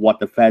what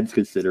the feds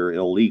consider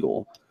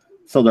illegal.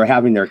 So they're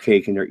having their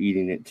cake and they're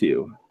eating it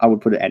too. I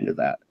would put an end to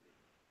that.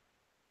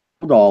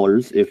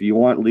 Dollars, if you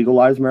want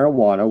legalized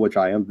marijuana, which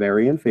I am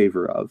very in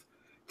favor of,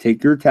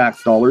 take your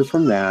tax dollars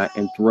from that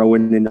and throw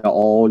it into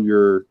all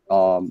your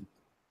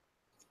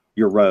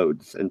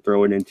roads and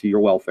throw it into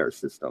your welfare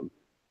system,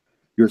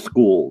 your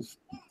schools,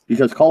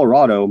 because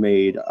Colorado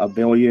made $1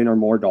 billion or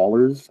more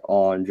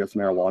on just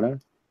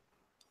marijuana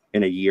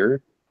in a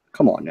year.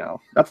 Come on now,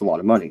 that's a lot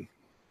of money.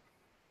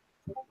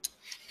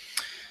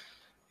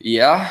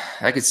 Yeah,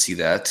 I could see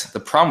that. The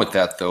problem with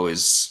that, though,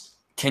 is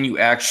can you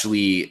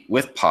actually,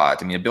 with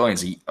pot, I mean, $1 billion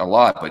is a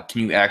lot, but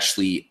can you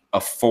actually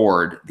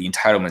afford the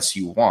entitlements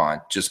you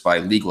want just by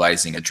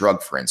legalizing a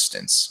drug, for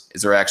instance?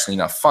 Is there actually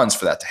enough funds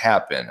for that to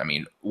happen? I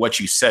mean,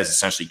 what you said is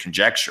essentially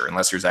conjecture,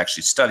 unless there's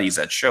actually studies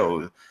that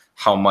show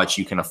how much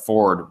you can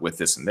afford with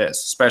this and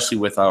this, especially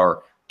with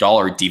our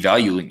dollar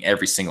devaluing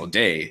every single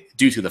day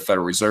due to the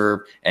Federal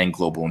Reserve and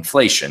global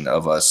inflation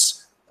of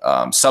us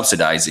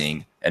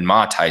subsidizing and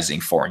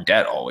monetizing foreign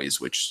debt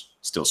always, which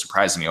still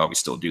surprises me why we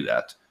still do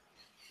that.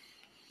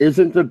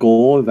 Isn't the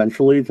goal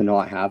eventually to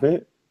not have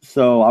it?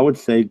 So I would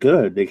say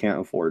good, they can't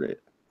afford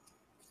it.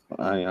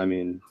 I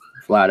mean,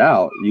 flat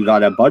out, you got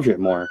to budget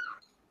more.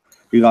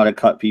 You got to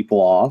cut people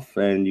off,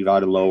 and you got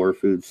to lower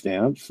food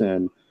stamps,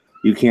 and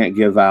you can't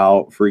give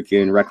out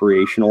freaking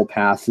recreational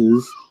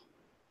passes.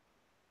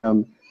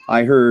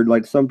 I heard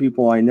like some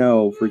people I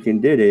know freaking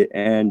did it,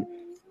 and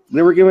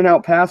they were giving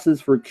out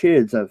passes for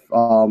kids at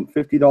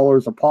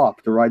 $50 a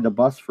pop to ride the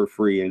bus for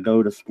free and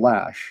go to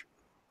Splash.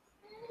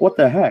 What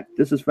the heck?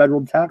 This is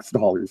federal tax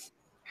dollars.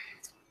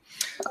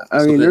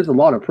 I mean, there's a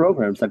lot of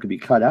programs that could be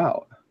cut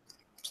out.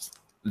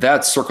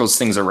 That circles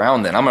things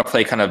around then. I'm going to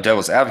play kind of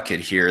devil's advocate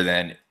here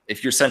then.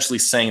 If you're essentially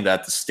saying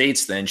that the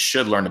states then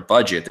should learn to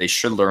budget, they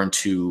should learn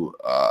to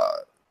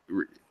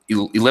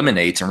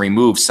eliminate and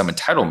remove some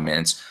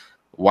entitlements,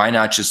 why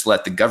not just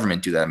let the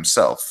government do that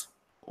themselves?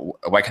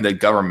 Why can the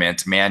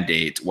government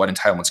mandate what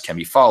entitlements can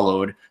be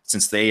followed,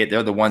 since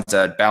they're the ones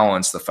that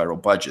balance the federal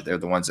budget? They're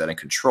the ones that are in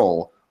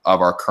control of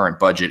our current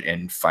budget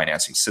and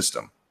financing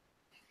system.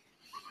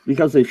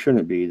 Because they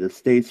shouldn't be. The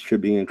states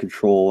should be in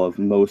control of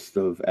most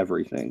of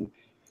everything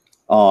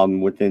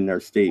within their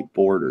state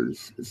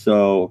borders.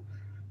 So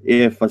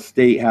if a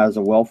state has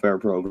a welfare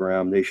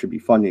program, they should be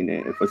funding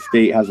it. If a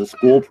state has a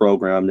school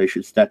program, they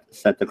should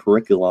set the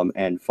curriculum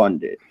and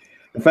fund it.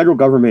 The federal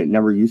government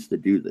never used to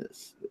do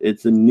this.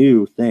 It's a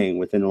new thing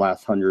within the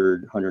last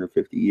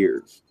 150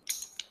 years.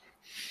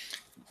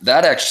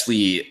 That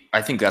actually,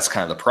 I think that's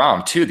kind of the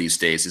problem too these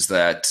days, is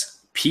that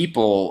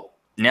people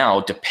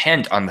now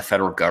depend on the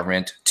federal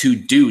government to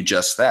do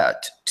just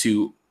that,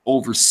 to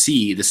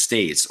oversee the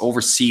states,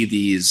 oversee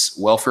these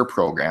welfare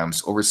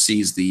programs,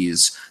 oversees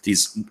these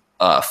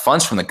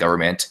funds from the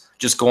government,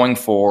 just going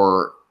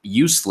for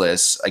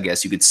useless, I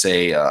guess you could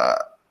say,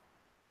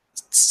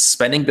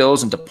 spending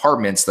bills and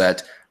departments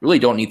that really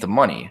don't need the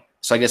money.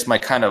 So I guess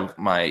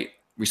my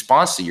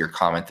response to your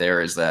comment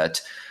there is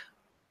that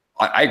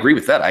I agree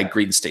with that. I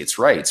agree with states'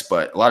 rights,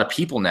 but a lot of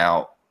people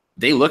now,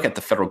 they look at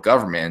the federal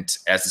government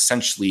as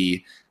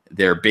essentially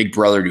their big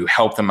brother to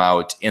help them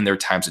out in their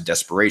times of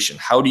desperation.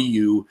 How do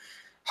you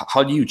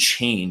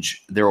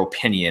change their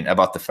opinion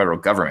about the federal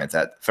government,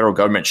 that the federal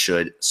government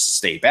should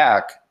stay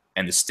back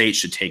and the state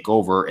should take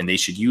over, and they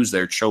should use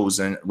their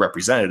chosen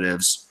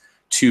representatives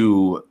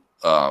to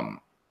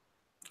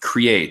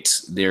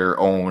create their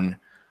own,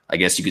 I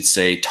guess you could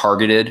say,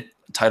 targeted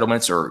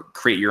entitlements, or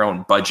create your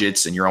own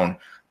budgets and your own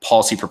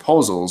policy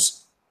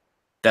proposals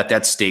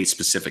that state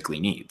specifically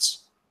needs?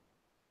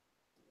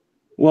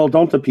 Well,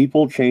 don't the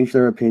people change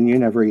their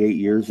opinion every 8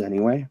 years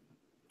anyway?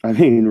 I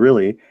mean,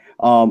 really,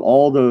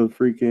 all the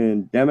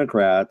freaking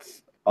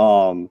Democrats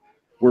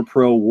were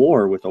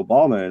pro-war with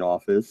Obama in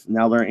office.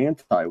 Now they're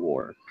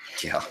anti-war.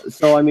 Yeah.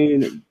 So, I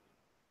mean,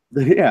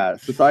 yeah,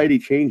 society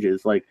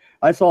changes. Like,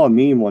 I saw a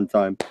meme one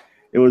time.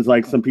 It was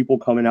like some people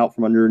coming out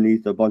from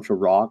underneath a bunch of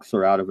rocks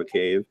or out of a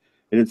cave.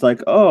 And it's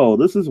like, oh,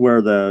 this is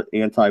where the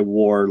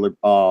anti-war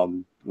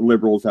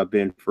liberals have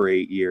been for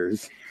 8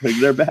 years. Like,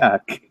 they're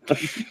back.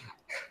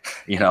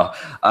 You know,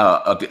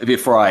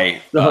 before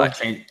I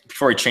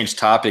change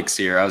topics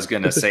here, I was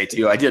going to say to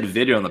you, I did a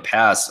video in the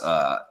past.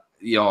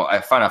 You know, I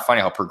find it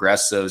funny how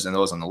progressives and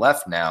those on the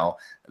left now,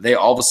 they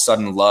all of a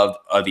sudden love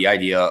the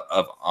idea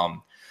of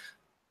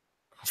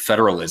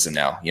federalism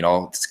now, you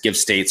know, to give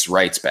states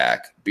rights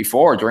back.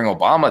 Before, during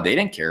Obama, they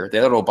didn't care. They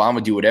let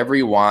Obama do whatever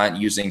he want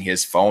using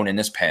his phone and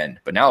his pen.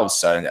 But now all of a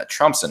sudden that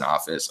Trump's in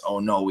office, oh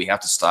no, we have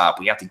to stop.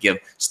 We have to give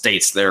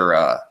states their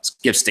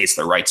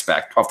rights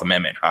back. 12th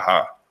Amendment,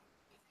 haha.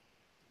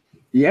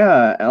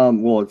 Yeah,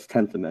 well, it's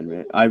 10th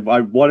Amendment. I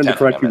wanted to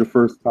correct you the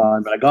first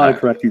time, but I gotta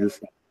correct you this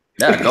time.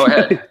 Yeah, go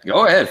ahead.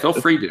 Go ahead. Feel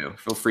free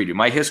to.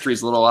 My history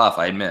is a little off,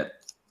 I admit.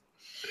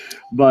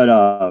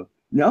 But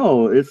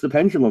no, it's the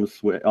pendulum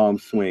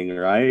swing,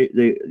 right?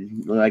 They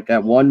like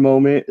at one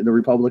moment the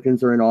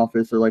Republicans are in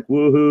office, they're like,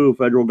 woohoo,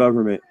 federal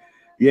government.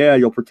 Yeah,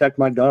 you'll protect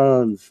my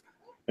guns.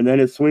 And then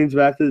it swings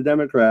back to the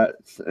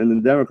Democrats, and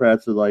the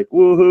Democrats are like,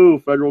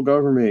 woohoo, federal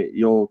government,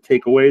 you'll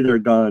take away their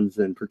guns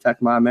and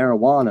protect my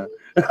marijuana.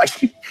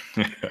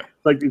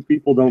 Like, these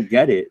people don't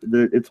get it.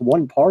 It's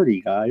one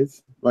party,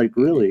 guys. Like,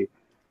 really.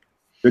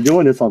 They're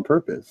doing this on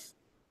purpose.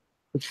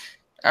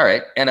 All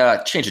right,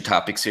 and change of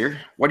topics here.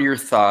 What are your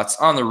thoughts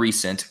on the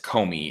recent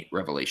Comey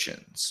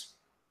revelations?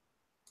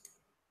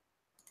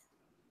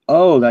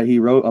 Oh, that he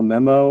wrote a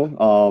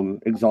memo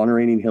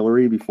exonerating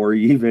Hillary before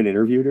he even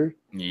interviewed her?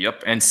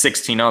 Yep, and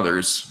 16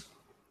 others.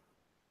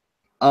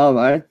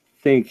 I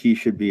think he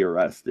should be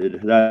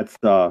arrested. That's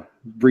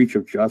breach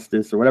of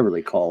justice or whatever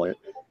they call it.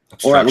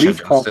 Or at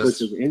least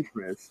conflict of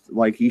interest.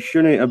 Like, he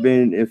shouldn't have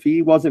been, if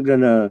he wasn't going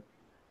to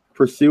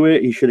pursue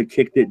it, he should have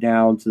kicked it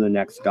down to the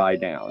next guy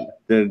down,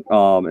 the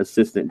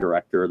assistant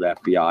director of the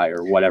FBI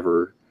or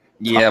whatever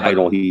Yeah, but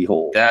title he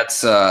holds.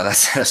 that's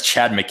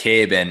Chad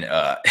McCabe, and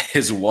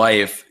his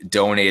wife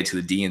donated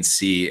to the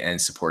DNC and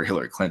supported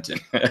Hillary Clinton.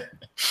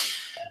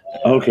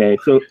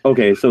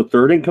 So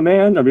third in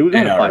command. I mean, we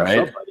got to Yeah, find right.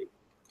 somebody.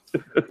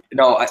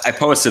 No, I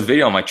posted a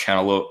video on my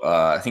channel,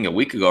 I think a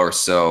week ago or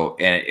so,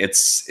 and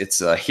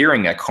it's a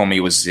hearing that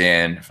Comey was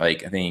in,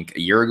 like I think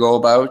a year ago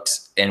about,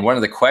 and one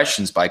of the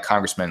questions by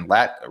Congressman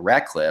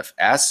Ratcliffe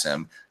asked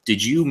him,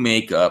 "Did you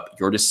make up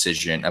your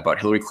decision about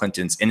Hillary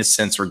Clinton's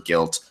innocence or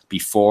guilt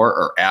before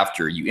or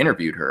after you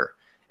interviewed her?"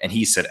 And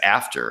he said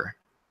after.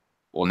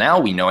 Well,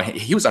 now we know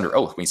he was under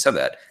oath when he said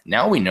that.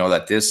 Now we know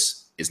that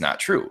this is not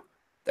true,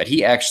 that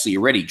he actually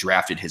already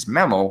drafted his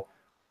memo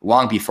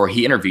long before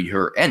he interviewed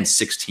her and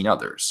 16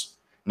 others.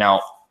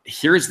 Now,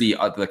 here's the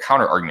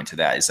counter argument to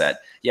that is that,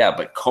 yeah,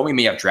 but Comey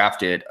may have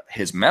drafted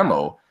his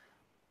memo,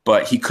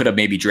 but he could have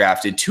maybe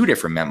drafted two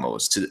different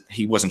memos.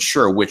 He wasn't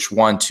sure which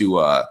one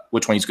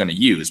he's going to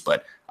use.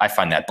 But I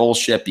find that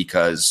bullshit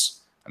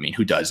because, I mean,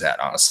 who does that,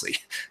 honestly?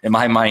 In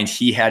my mind,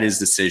 he had his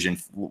decision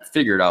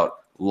figured out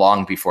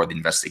long before the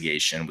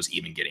investigation was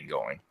even getting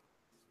going.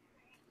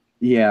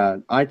 Yeah,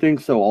 I think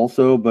so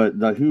also, but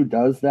the who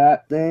does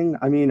that thing,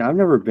 I mean, I've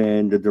never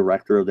been the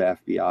director of the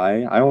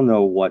FBI. I don't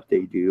know what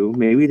they do.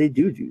 Maybe they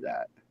do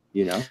that,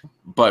 you know?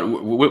 But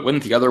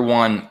wouldn't the other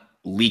one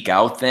leak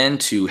out then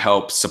to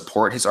help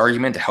support his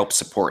argument, to help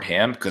support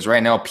him? Because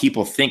right now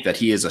people think that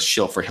he is a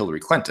shill for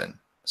Hillary Clinton.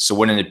 So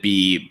wouldn't it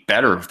be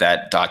better if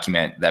that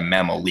document, that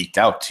memo leaked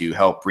out to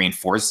help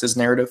reinforce his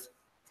narrative?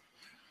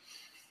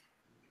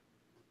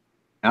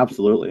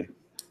 Absolutely.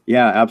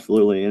 Yeah,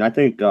 absolutely. And I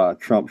think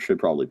Trump should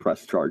probably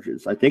press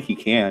charges. I think he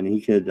can. He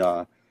could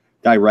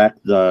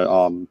direct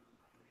the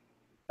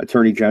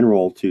attorney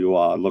general to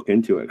look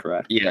into it,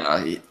 correct?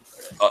 Yeah.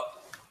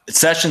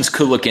 Sessions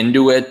could look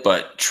into it,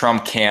 but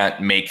Trump can't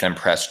make them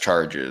press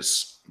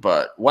charges.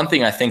 But one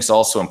thing I think is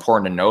also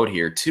important to note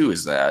here, too,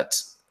 is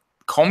that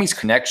Comey's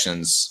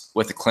connections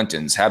with the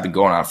Clintons have been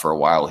going on for a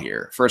while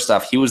here. First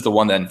off, he was the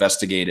one that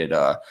investigated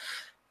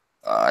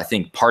I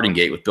think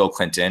Partingate with Bill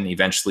Clinton.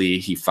 Eventually,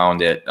 he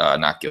found it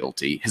not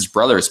guilty. His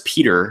brother is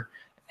Peter.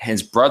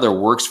 His brother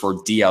works for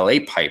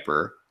DLA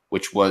Piper,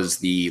 which was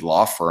the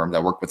law firm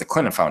that worked with the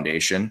Clinton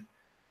Foundation.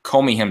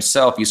 Comey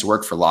himself used to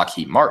work for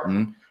Lockheed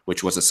Martin,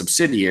 which was a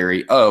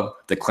subsidiary of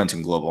the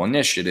Clinton Global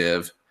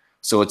Initiative.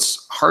 So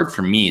it's hard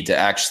for me to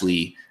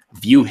actually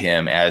view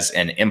him as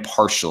an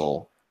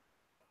impartial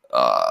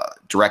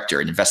director,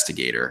 an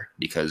investigator,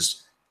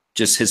 because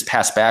just his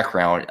past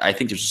background, I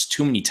think there's just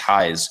too many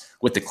ties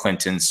with the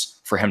Clintons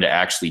for him to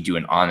actually do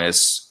an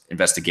honest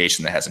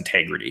investigation that has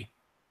integrity.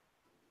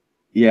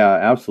 Yeah,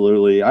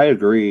 absolutely. I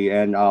agree.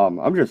 And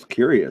I'm just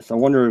curious. I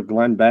wonder if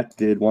Glenn Beck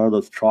did one of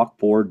those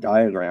chalkboard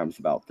diagrams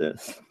about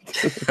this.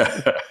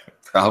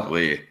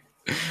 Probably.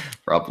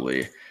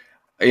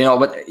 You know,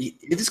 but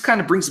it just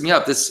kind of brings me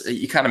up. This,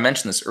 you kind of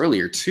mentioned this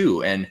earlier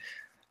too, and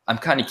I'm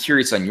kind of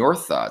curious on your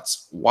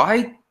thoughts.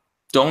 Why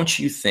don't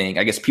you think,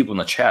 I guess people in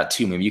the chat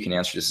too, maybe you can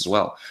answer this as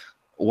well.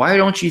 Why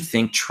don't you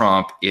think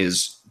Trump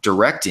is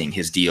directing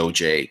his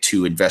DOJ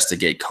to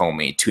investigate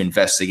Comey, to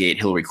investigate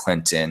Hillary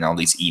Clinton, all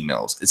these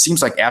emails? It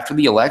seems like after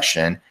the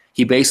election,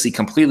 he basically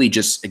completely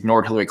just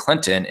ignored Hillary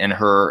Clinton and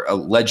her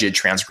alleged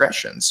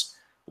transgressions.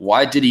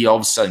 Why did he all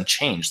of a sudden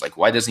change? Like,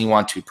 why doesn't he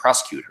want to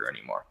prosecute her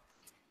anymore?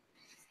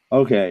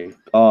 Okay.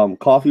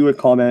 Coffee with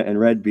Comment and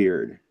Red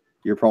Beard.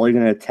 You're probably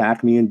going to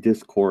attack me in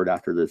Discord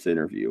after this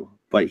interview,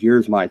 but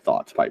here's my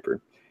thoughts,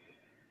 Piper.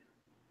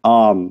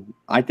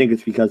 I think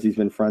it's because he's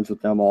been friends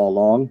with them all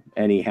along,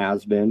 and he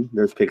has been.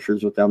 There's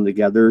pictures with them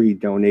together. He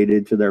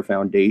donated to their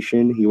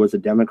foundation. He was a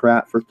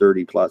Democrat for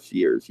 30 plus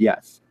years.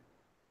 Yes,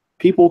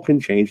 people can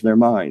change their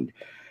mind,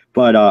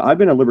 but I've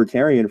been a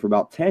libertarian for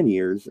about 10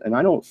 years, and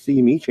I don't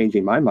see me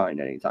changing my mind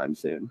anytime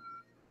soon.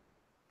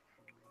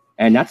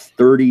 And that's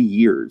 30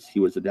 years he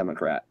was a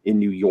Democrat in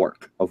New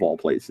York, of all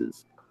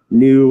places.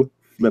 New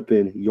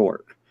flippin'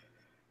 York.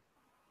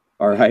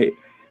 All right.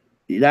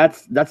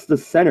 That's the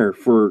center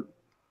for,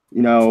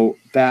 you know,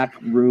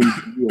 backroom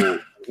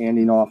deals,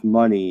 handing off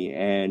money,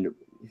 and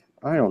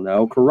I don't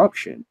know,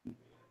 corruption.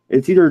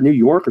 It's either New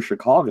York or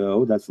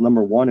Chicago that's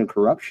number one in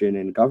corruption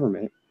in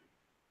government.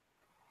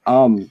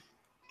 I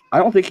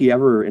don't think he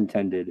ever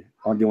intended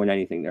on doing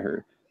anything to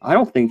her. I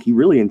don't think he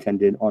really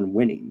intended on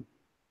winning.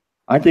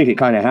 I think it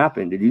kind of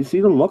happened. Did you see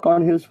the look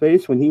on his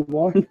face when he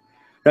won?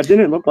 That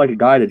didn't look like a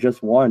guy that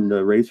just won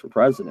the race for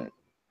president.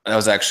 That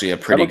was actually a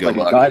pretty good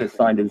look. A guy that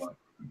signed his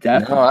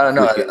death. No, I don't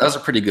know. That was a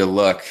pretty good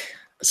look.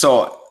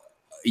 So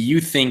you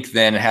think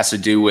then it has to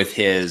do with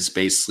his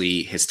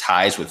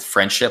ties with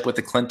friendship with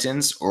the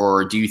Clintons,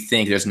 or do you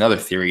think there's another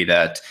theory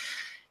that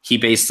he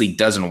basically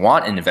doesn't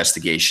want an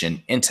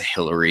investigation into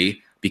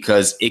Hillary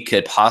because it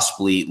could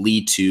possibly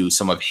lead to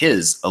some of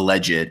his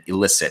alleged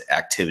illicit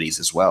activities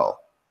as well?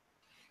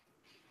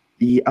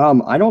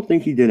 I don't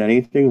think he did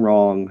anything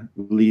wrong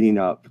leading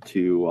up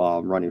to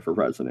running for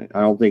president.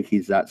 I don't think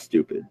he's that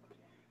stupid.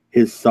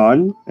 His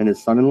son and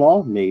his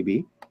son-in-law,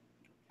 maybe.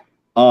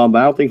 But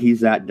I don't think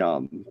he's that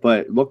dumb.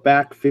 But look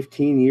back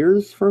 15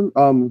 years from,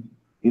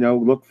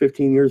 look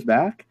 15 years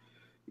back.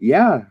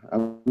 Yeah,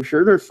 I'm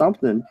sure there's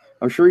something.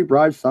 I'm sure he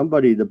bribed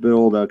somebody to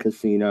build a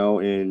casino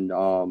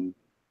in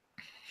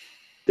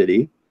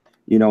city.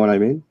 You know what I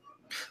mean?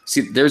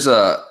 See, there's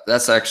a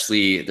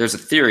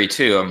theory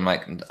too. I'm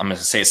going to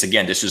say this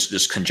again. This is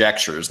just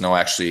conjecture. There's no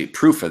actually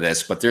proof of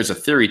this, but there's a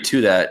theory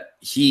too that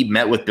he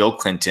met with Bill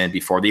Clinton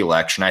before the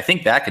election. I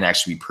think that can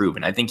actually be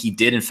proven. I think he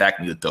did in fact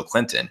meet with Bill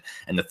Clinton,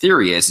 and the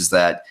theory is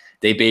that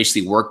they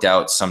basically worked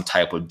out some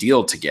type of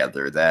deal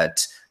together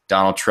that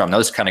Donald Trump. Now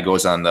this kind of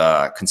goes on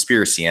the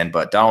conspiracy end,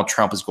 but Donald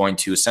Trump is going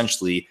to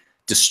essentially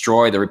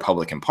destroy the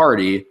Republican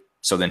Party,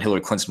 so then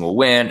Hillary Clinton will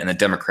win, and the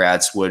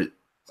Democrats would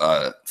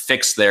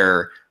fix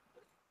their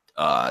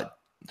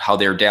how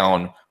they're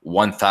down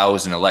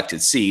 1,000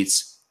 elected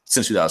seats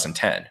since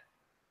 2010.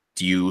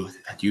 Do you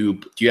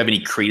have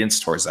any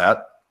credence towards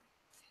that?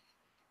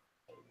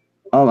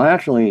 I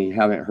actually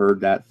haven't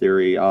heard that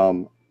theory.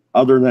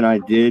 Other than I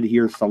did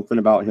hear something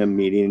about him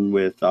meeting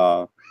with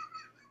Bill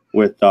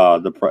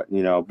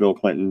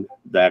Clinton,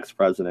 the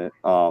ex-president.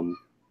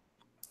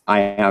 I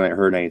haven't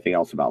heard anything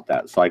else about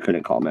that, so I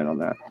couldn't comment on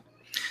that.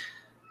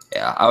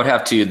 Yeah, I would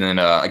have to then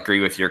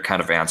agree with your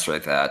kind of answer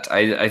like that.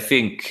 I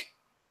think,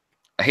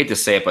 I hate to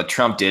say it, but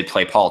Trump did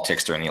play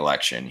politics during the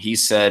election. He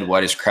said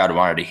what his crowd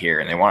wanted to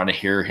hear, and they wanted to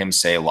hear him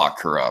say lock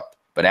her up.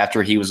 But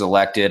after he was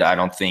elected, I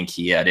don't think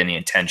he had any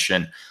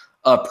intention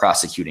of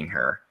prosecuting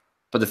her.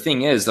 But the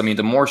thing is, I mean,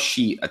 the more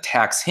she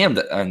attacks him,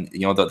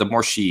 the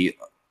more she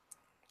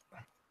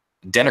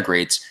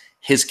denigrates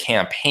his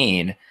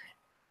campaign.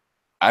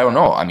 I don't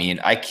know. I mean,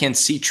 I can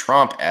see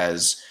Trump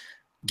as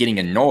getting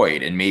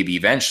annoyed and maybe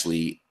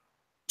eventually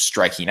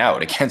striking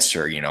out against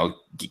her,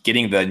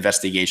 getting the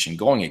investigation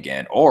going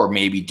again, or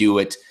maybe do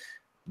it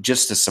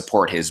just to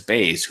support his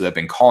base who have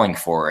been calling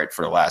for it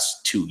for the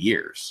last 2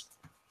 years.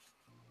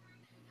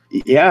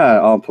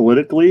 Yeah,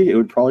 politically, it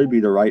would probably be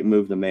the right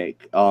move to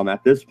make.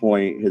 At this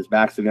point, his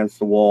back's against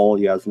the wall.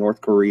 He has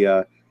North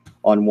Korea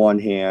on one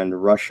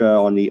hand, Russia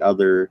on the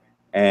other,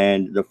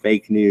 and the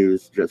fake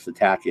news just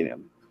attacking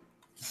him.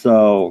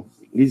 So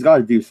he's got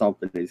to do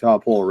something. He's got to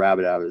pull a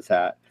rabbit out of his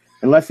hat.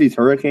 Unless these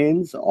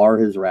hurricanes are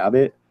his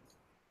rabbit,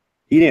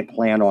 he didn't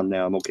plan on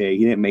them, okay?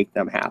 He didn't make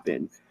them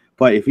happen.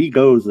 But if he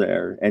goes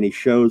there and he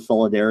shows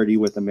solidarity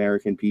with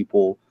American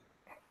people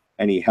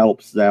and he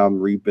helps them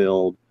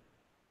rebuild,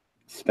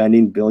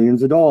 spending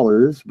billions of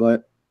dollars,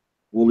 but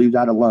we'll leave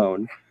that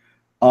alone,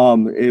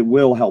 it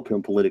will help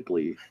him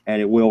politically,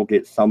 and it will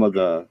get some of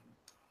the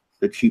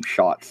cheap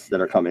shots that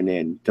are coming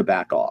in to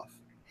back off.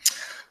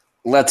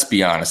 Let's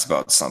be honest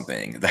about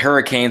something. The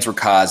hurricanes were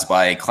caused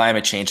by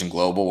climate change and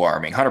global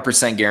warming.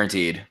 100%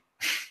 guaranteed.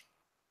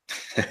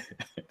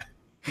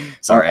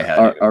 Sorry,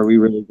 are we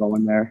really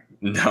going there?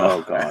 No.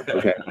 Oh God.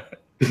 Okay.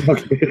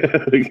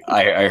 Okay.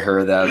 I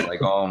heard that,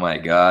 like, oh my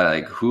God,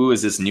 like, who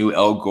is this new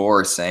Al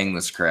Gore saying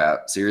this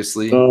crap?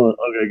 Seriously? Oh,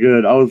 okay,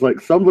 good. I was like,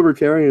 some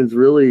libertarians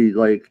really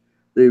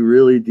they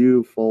really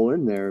do fall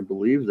in there and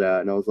believe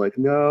that, and I was like,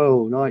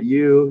 no, not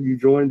you. You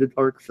joined the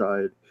dark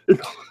side.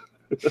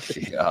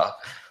 Yeah.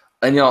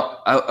 And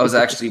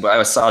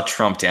I saw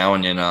Trump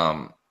down in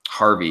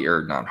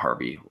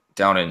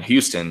down in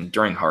Houston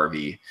during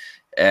Harvey.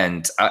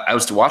 And I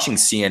was watching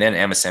CNN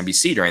and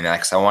MSNBC during that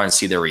because I wanted to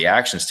see their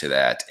reactions to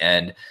that.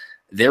 And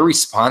their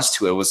response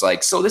to it was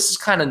like, so this is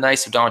kind of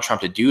nice of Donald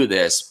Trump to do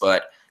this,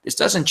 but this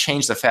doesn't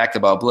change the fact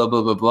about blah,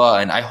 blah, blah, blah.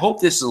 And I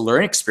hope this is a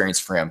learning experience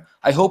for him.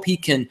 I hope he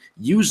can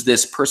use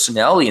this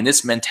personality and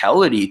this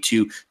mentality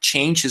to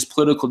change his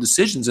political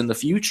decisions in the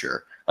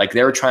future. Like,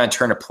 they were trying to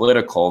turn it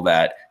political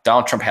that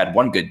Donald Trump had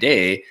one good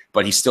day,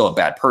 but he's still a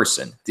bad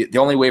person. The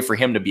only way for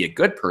him to be a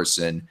good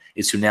person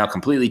is to now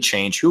completely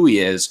change who he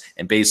is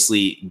and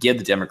basically give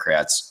the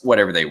Democrats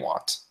whatever they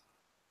want.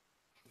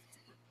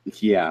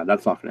 Yeah,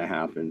 that's not going to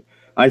happen.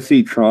 I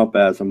see Trump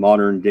as a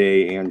modern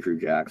day Andrew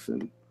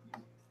Jackson.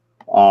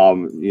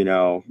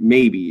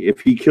 Maybe if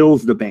he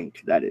kills the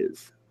bank, that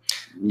is.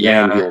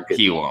 Yeah,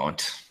 he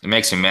won't. It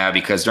makes me mad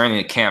because during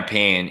the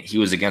campaign, he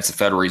was against the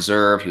Federal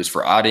Reserve. He was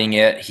for auditing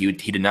it. He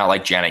did not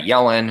like Janet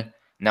Yellen.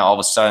 Now, all of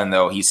a sudden,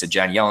 though, he said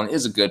Janet Yellen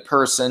is a good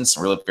person,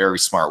 some really very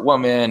smart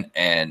woman,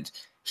 and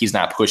he's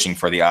not pushing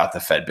for the audit the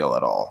Fed bill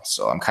at all.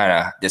 So I'm kind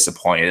of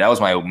disappointed. That was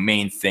my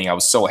main thing. I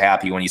was so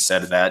happy when he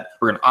said that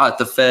we're going to audit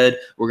the Fed.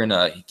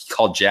 He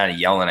called Janet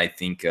Yellen, I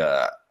think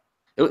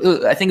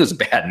it was a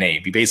bad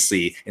name. He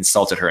basically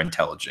insulted her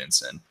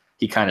intelligence, and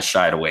he kind of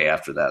shied away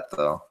after that,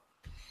 though.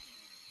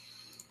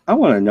 I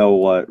want to know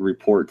what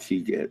reports he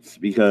gets,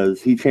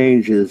 because he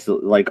changes,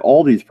 like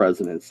all these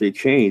presidents, they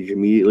change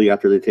immediately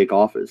after they take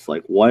office.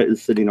 Like, what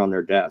is sitting on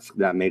their desk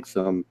that makes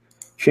them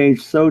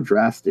change so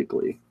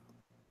drastically?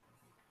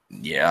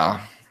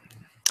 Yeah,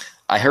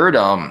 I heard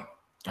a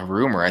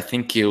rumor. I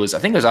think it was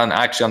on the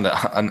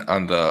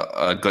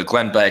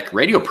Glenn Beck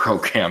radio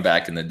program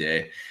back in the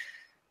day,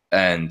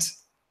 and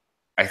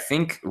I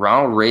think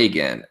Ronald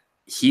Reagan,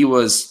 he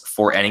was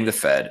for ending the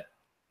Fed.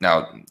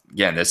 Now,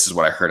 again, this is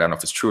what I heard. I don't know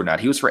if it's true or not.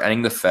 He was for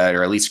ending the Fed,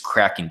 or at least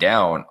cracking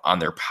down on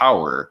their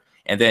power.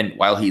 And then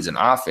while he's in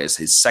office,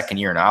 his second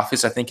year in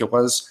office, I think it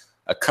was,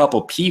 a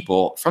couple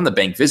people from the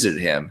bank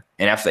visited him.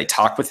 And after they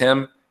talked with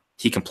him,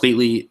 he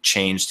completely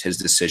changed his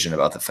decision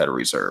about the Federal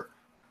Reserve.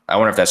 I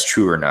wonder if that's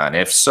true or not. And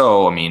if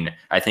so, I mean,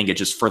 I think it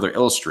just further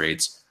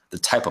illustrates the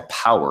type of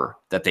power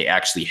that they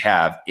actually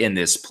have in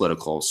this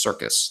political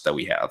circus that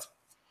we have.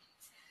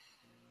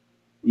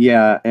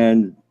 Yeah,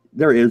 and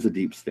there is a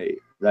deep state.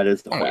 That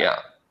is the Oh, fact. yeah.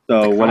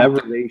 So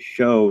whatever they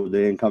show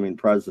the incoming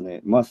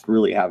president must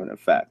really have an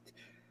effect.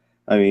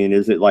 I mean,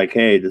 is it like,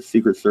 hey, the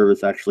Secret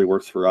Service actually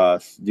works for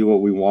us, do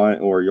what we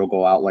want, or you'll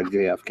go out like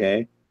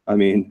JFK? I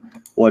mean,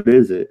 what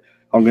is it?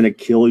 I'm going to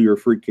kill your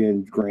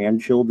freaking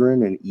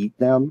grandchildren and eat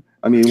them?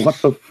 I mean,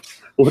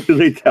 what do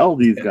they tell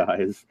these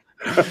guys?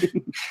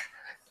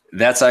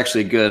 That's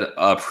actually a good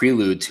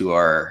prelude to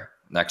our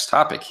next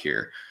topic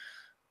here.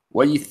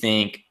 What do you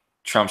think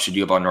Trump should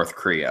do about North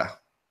Korea?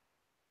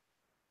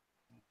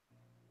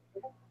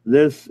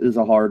 This is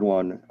a hard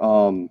one.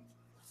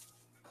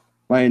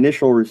 My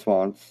initial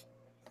response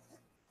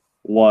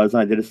was,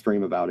 I did a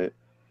stream about it,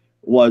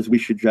 was we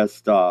should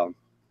just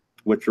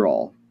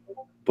withdraw.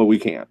 But we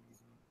can't.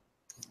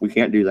 We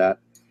can't do that.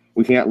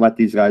 We can't let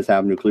these guys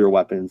have nuclear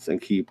weapons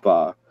and keep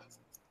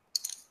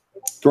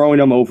throwing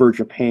them over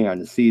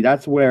Japan. See,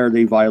 that's where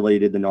they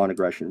violated the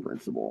non-aggression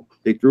principle.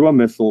 They threw a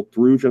missile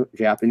through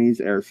Japanese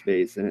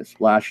airspace, and it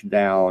splashed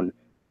down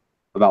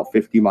about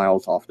 50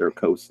 miles off their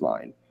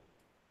coastline.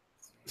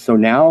 So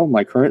now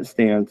my current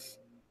stance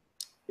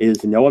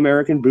is no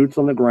American boots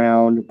on the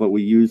ground, but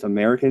we use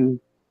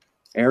American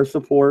air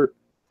support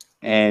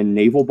and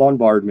naval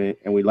bombardment,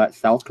 and we let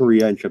South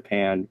Korea and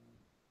Japan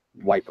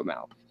wipe them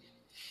out.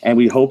 And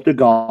we hope to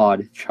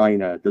God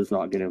China does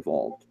not get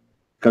involved.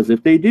 Because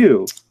if they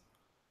do,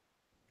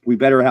 we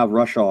better have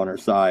Russia on our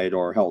side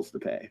or hell's to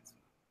pay.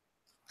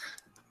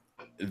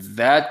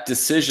 That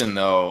decision,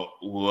 though,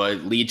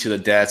 would lead to the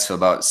deaths of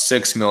about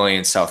 6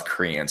 million South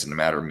Koreans in a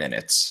matter of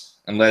minutes,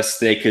 unless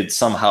they could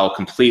somehow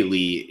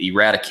completely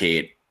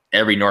eradicate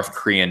every North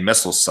Korean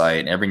missile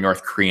site, every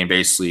North Korean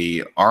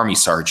basically army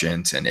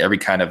sergeant, and every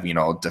kind of,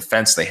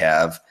 defense they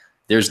have.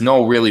 There's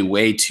no really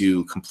way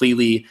to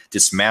completely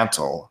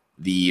dismantle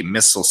the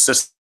missile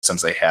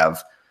systems they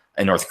have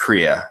in North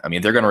Korea. I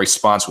mean, they're going to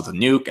respond with a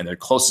nuke, and their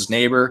closest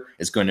neighbor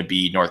is going to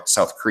be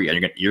South Korea.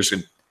 You're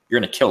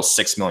going to kill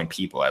 6 million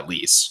people at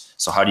least.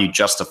 So how do you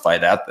justify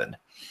that then?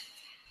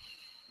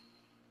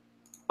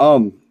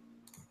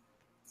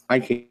 I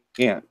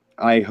can't.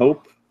 I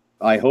hope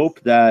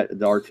that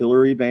the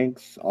artillery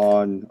banks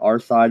on our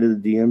side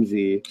of the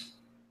DMZ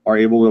are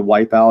able to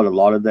wipe out a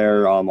lot of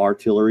their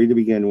artillery to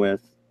begin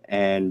with.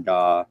 And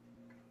I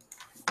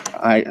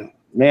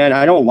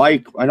don't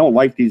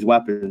like these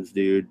weapons,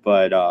 dude.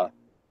 But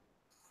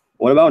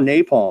what about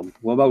napalm?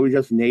 What about we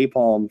just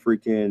napalm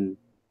freaking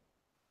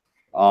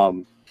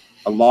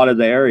a lot of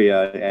the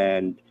area?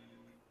 And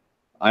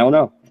I don't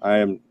know. I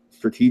am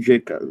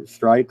strategic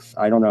strikes.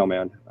 I don't know,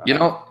 man.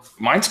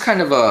 Mine's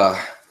kind of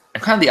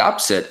the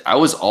opposite. I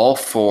was all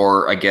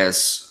for, I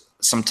guess,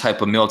 some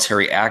type of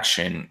military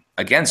action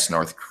against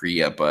North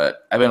Korea,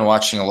 but I've been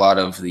watching a lot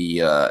of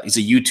the he's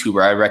a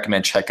YouTuber I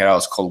recommend check it out.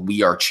 It's called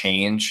We Are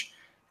Change,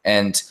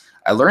 and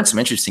I learned some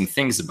interesting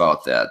things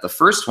about that. The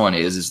first one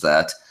is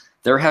that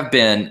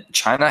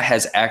China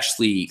has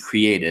actually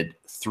created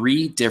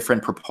 3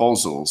 different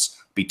proposals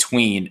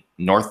between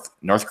North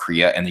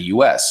Korea and the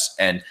US,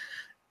 and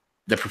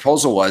the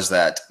proposal was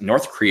that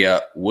North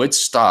Korea would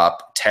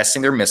stop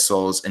testing their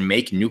missiles and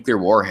make nuclear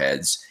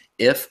warheads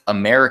if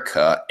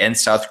America and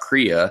South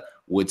Korea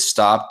would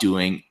stop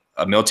doing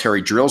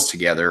military drills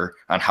together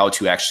on how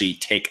to actually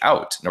take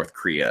out North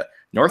Korea.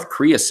 North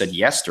Korea said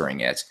yes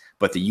during it,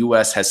 but the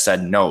US has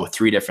said no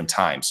 3 different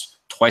times,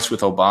 twice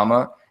with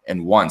Obama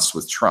and once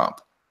with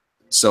Trump.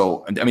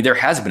 So, I mean, there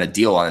has been a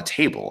deal on the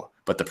table,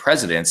 but the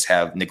presidents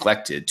have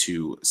neglected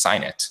to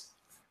sign it.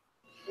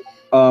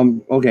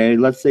 Okay,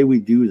 let's say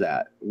we do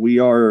that. We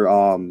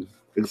are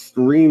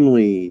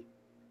extremely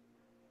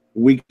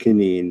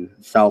weakening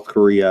South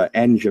Korea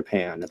and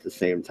Japan at the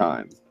same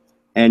time.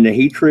 And the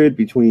hatred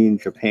between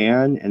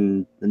Japan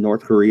and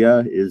North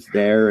Korea is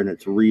there, and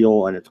it's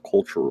real, and it's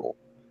cultural.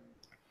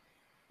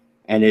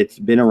 And it's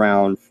been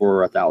around for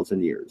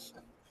 1,000 years.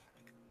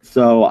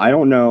 So I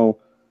don't know,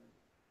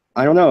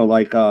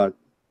 like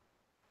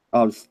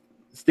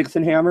Sticks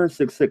and Hammer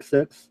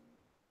 666.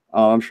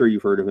 I'm sure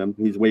you've heard of him.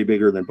 He's way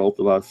bigger than both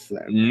of us.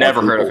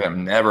 Never heard of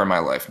him. Never in my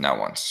life. Not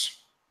once.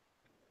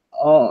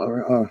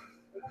 Oh,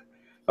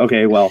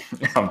 okay. Well,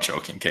 I'm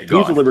joking. Okay, go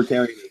on. He's a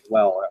libertarian as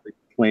well, or at least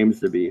claims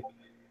to be.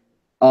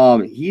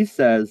 He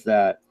says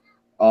that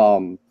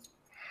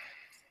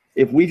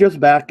if we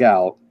just back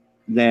out,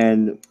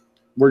 then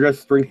we're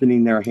just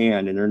strengthening their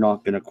hand, and they're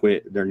not going to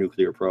quit their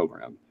nuclear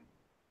program.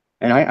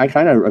 And I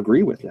kind of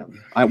agree with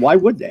him. Why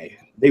would they?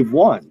 They've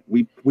won.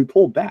 We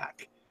pulled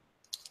back.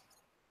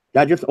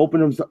 That just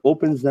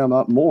opens them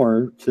up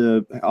more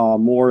to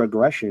more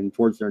aggression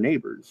towards their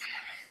neighbors.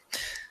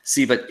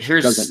 See, but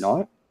does it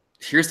not?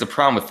 Here's the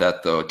problem with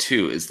that, though,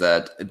 too, is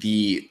that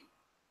the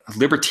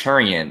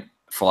libertarian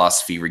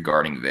philosophy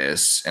regarding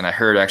this, and I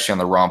heard actually on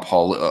the Ron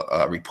Paul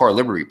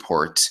Liberty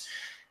Report,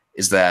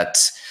 is that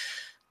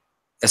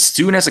as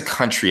soon as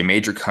a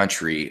major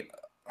country,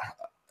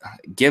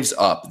 gives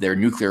up their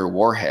nuclear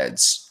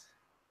warheads,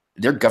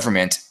 their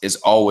government is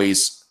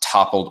always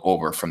toppled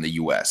over from the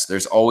US.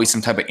 There's always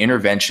some type of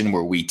intervention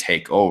where we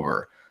take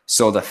over.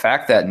 So the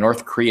fact that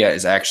North Korea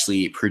is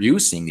actually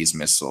producing these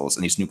missiles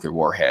and these nuclear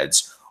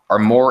warheads are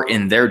more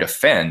in their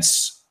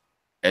defense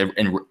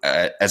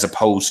as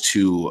opposed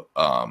to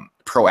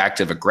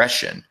proactive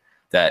aggression.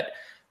 That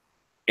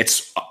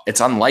it's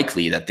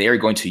unlikely that they are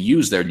going to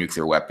use their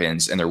nuclear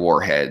weapons and their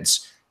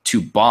warheads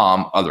to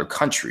bomb other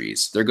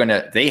countries.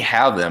 They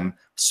have them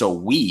so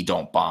we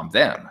don't bomb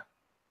them.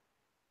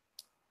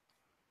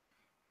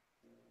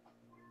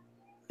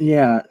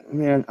 Yeah,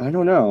 man, I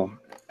don't know.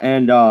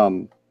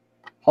 And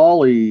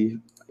Holly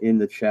in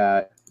the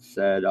chat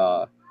said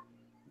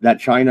that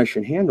China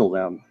should handle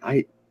them.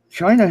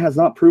 China has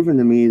not proven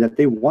to me that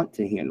they want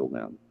to handle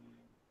them.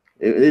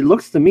 It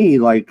looks to me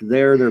like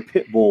they're their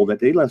pit bull that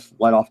they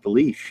let off the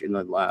leash in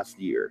the last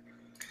year.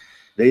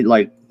 They're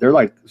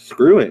like,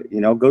 screw it,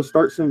 go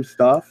start some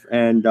stuff,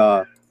 and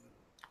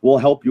we'll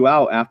help you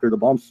out after the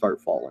bombs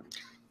start falling.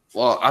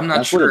 Well, I'm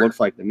not sure. That's what it looks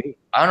like to me.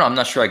 I don't know. I'm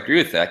not sure I agree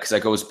with that, because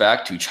that goes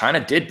back to China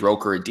did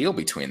broker a deal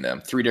between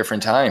them 3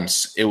 different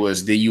times. It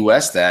was the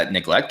U.S. that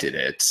neglected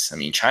it. I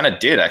mean, China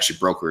did actually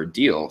broker a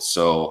deal.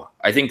 So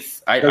I think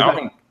I don't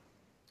think.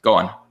 Go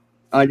on.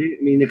 I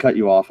didn't mean to cut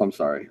you off. I'm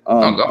sorry.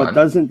 No, go on.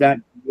 Doesn't that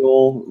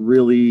deal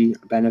really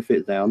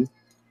benefit them?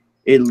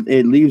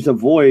 It leaves a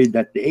void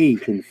that they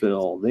can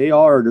fill. They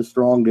are the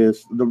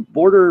strongest. The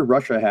border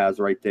Russia has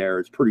right there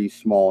is pretty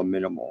small and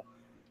minimal.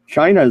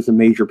 China is a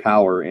major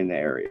power in the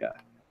area.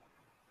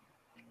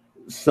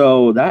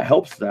 So that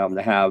helps them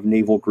to have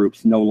naval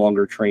groups no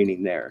longer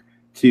training there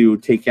to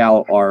take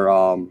out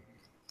our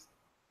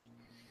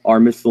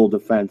missile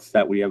defense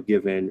that we have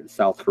given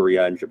South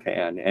Korea and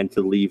Japan, and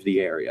to leave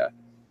the area.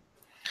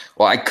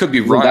 Well, I could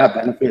be wrong. Would that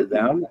benefit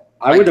them?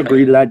 I would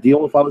agree to that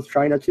deal if I was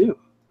China too.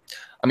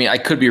 I mean, I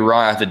could be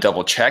wrong. I have to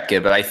double check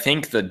it, but I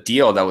think the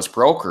deal that was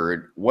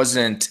brokered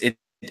wasn't it.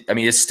 I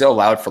mean, it's still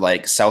allowed for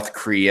like South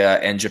Korea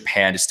and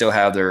Japan to still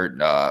have their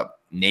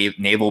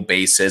naval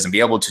bases and be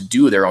able to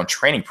do their own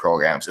training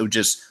programs. It would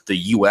just, the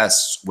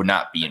U.S. would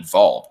not be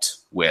involved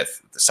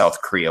with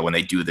South Korea when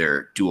they do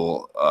their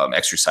dual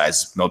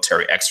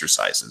military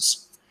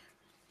exercises.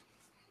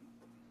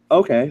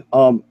 Okay.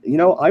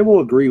 I will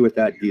agree with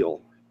that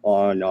deal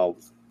on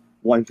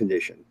one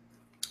condition.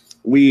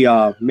 We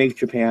make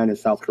Japan and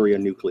South Korea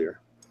nuclear.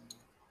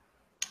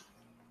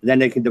 Then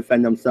they can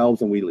defend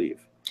themselves and we leave.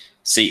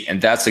 See,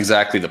 and that's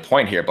exactly the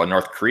point here about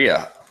North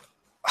Korea.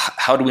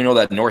 How do we know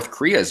that North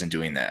Korea isn't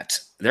doing that?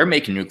 They're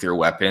making nuclear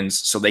weapons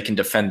so they can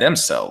defend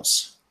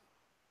themselves.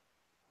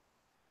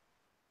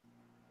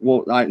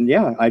 Well,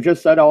 I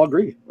just said I'll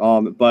agree.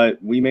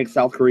 But we make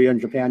South Korea and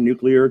Japan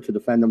nuclear to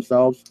defend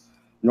themselves.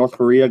 North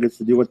Korea gets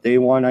to do what they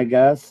want, I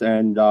guess,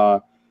 and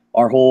our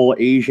whole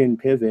Asian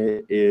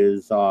pivot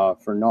is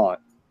for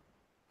naught.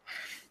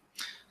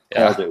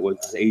 Yeah. It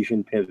was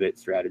Asian pivot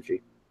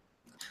strategy.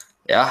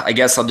 Yeah, I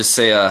guess I'll just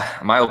say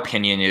my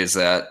opinion is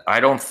that I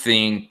don't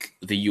think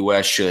the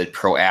U.S. should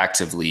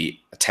proactively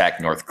attack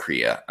North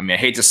Korea. I mean, I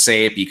hate to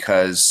say it,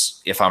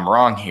 because if I'm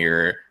wrong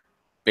here,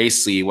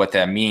 basically what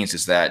that means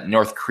is that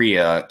North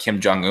Korea, Kim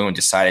Jong-un,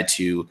 decided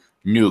to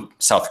nuke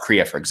South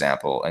Korea, for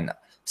example, and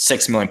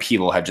 6 million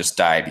people have just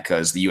died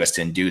because the U.S.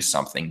 didn't do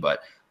something.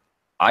 But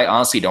I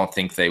honestly don't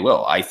think they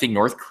will. I think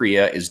North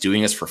Korea is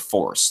doing this for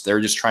force. They're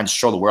just trying to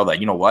show the world that,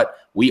 you know what,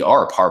 we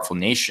are a powerful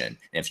nation.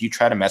 And if you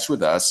try to mess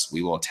with us,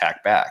 we will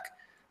attack back.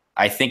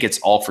 I think it's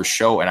all for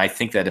show. And I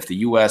think that if the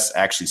U.S.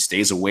 actually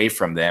stays away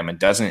from them and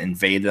doesn't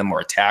invade them or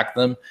attack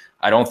them,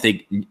 I don't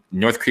think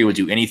North Korea would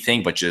do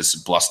anything but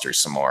just bluster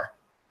some more.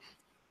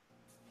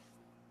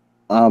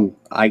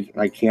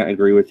 I can't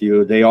agree with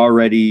you. They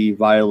already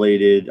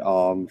violated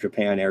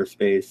Japan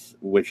airspace,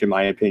 which in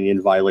my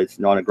opinion violates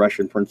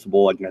non-aggression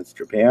principle against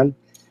Japan.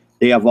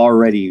 They have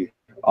already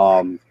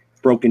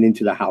broken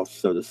into the house,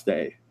 so to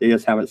say. They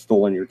just haven't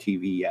stolen your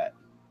TV yet.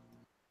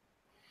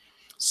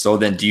 So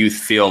then do you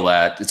feel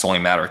that it's only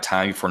a matter of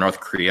time before North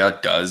Korea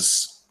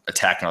does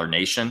attack another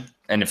nation?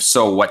 And if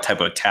so, what type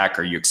of attack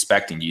are you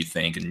expecting, do you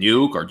think? A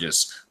nuke or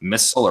just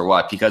missile or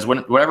what? Because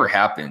whatever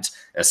happens,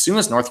 as soon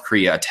as North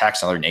Korea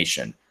attacks another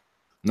nation,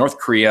 North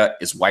Korea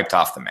is wiped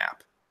off the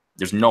map.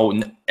 There's no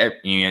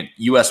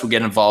U.S. will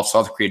get involved,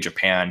 South Korea,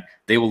 Japan,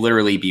 they will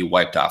literally be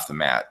wiped off the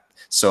map.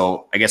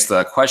 So I guess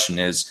the question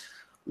is,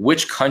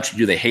 which country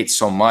do they hate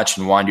so much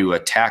and want to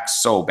attack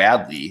so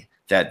badly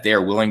that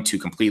they're willing to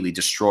completely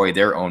destroy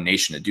their own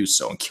nation to do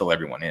so and kill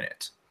everyone in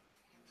it?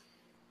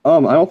 I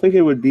don't think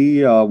it would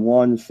be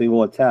one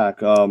single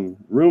attack.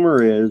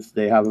 Rumor is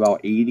they have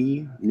about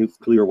 80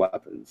 nuclear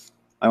weapons.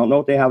 I don't know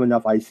if they have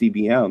enough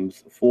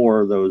ICBMs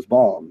for those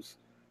bombs,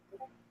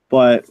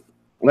 but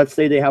let's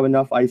say they have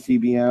enough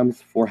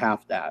ICBMs for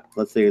half that.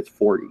 Let's say it's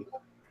 40.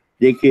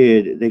 They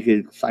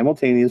could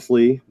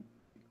simultaneously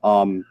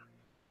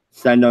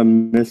send a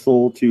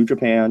missile to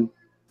Japan.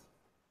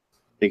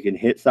 They can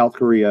hit South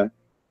Korea.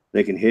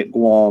 They can hit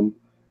Guam.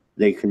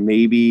 They can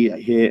maybe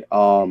hit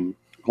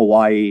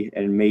Hawaii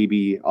and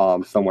maybe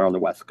somewhere on the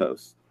West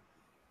Coast.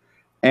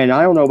 And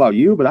I don't know about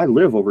you, but I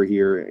live over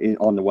here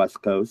on the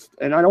West Coast,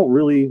 and I don't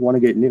really want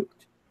to get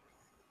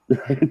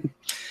nuked.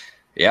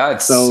 Yeah,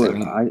 it's. I So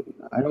mean,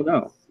 I don't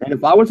know. And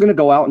if I was going to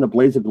go out in the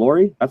blaze of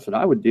glory, that's what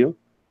I would do.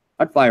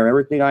 I'd fire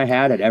everything I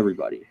had at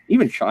everybody,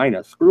 even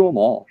China. Screw them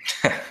all.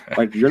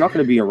 Like, you're not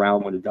going to be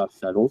around when the dust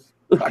settles.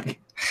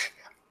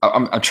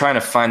 I'm trying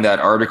to find that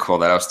article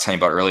that I was telling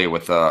you about earlier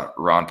with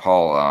Ron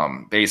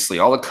Paul. Basically,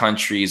 all the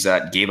countries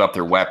that gave up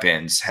their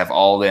weapons have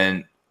all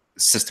then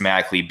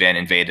systematically been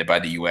invaded by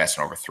the U.S.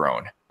 and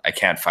overthrown. I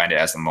can't find it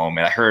as the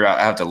moment. I heard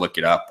I have to look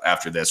it up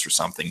after this or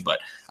something, but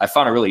I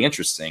found it really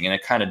interesting, and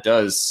it kind of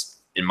does,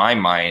 in my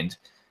mind,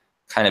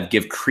 kind of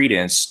give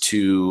credence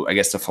to, I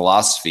guess, the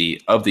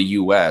philosophy of the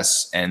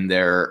U.S. and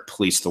their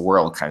police the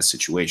world kind of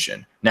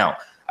situation. Now,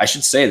 I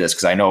should say this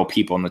because I know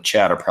people in the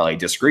chat are probably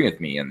disagreeing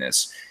with me in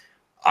this.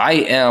 I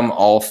am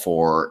all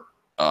for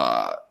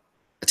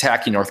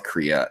attacking North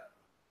Korea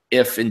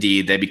if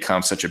indeed they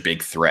become such a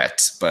big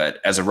threat. But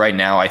as of right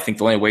now, I think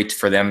the only way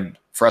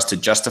for us to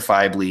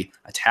justifiably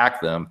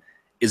attack them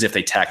is if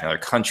they attack another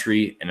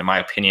country. And in my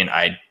opinion,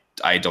 I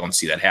don't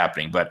see that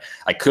happening. But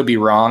I could be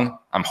wrong.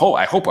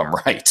 I hope I'm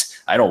right.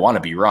 I don't want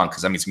to be wrong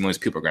because that means millions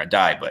of people are going to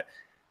die. But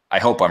I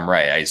hope I'm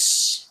right.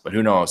 But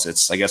who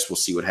knows? I guess we'll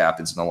see what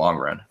happens in the long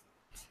run.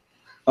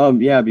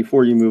 Yeah,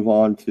 before you move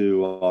on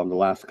to the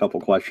last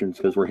couple questions,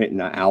 because we're hitting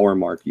that hour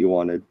mark you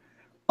wanted.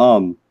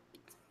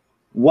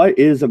 What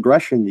is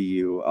aggression to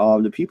you?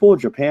 The people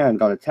of Japan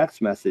got a text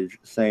message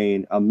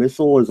saying a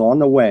missile is on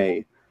the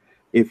way.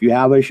 If you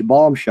have a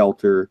bomb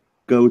shelter,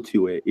 go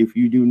to it. If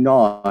you do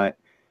not,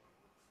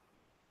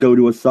 go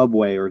to a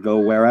subway or go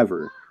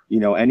wherever,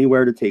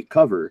 anywhere to take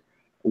cover.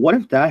 What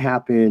if that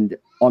happened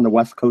on the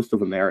west coast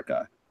of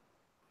America?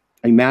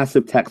 A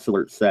massive text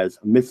alert says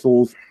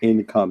missiles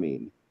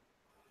incoming.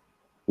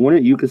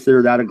 Wouldn't you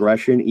consider that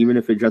aggression, even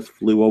if it just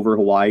flew over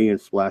Hawaii and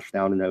splashed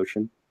down in the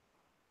ocean?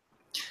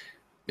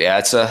 Yeah,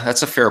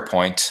 that's a fair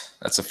point.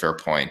 That's a fair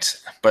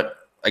point. But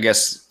I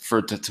guess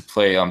to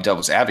play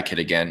devil's advocate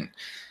again,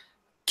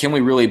 can we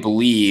really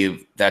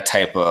believe that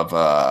type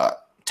of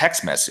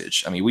text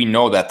message? I mean, we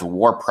know that the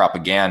war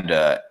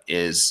propaganda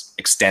is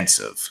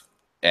extensive.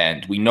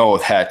 And we know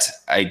that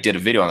I did a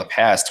video in the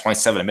past,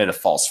 27 admitted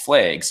false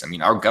flags. I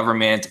mean, our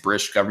government, the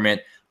British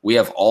government, we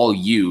have all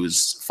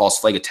used false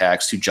flag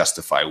attacks to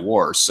justify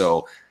war.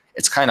 So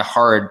it's kind of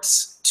hard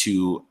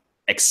to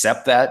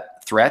accept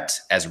that threat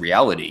as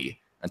reality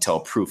until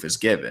proof is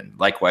given.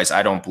 Likewise,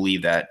 I don't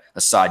believe that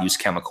Assad used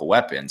chemical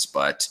weapons,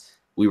 but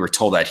we were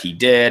told that he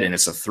did, and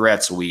it's a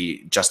threat, so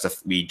we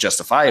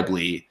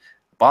justifiably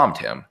bombed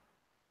him.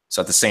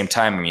 So at the same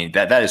time, I mean,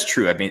 that is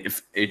true. I mean,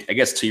 I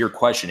guess to your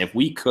question, if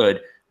we could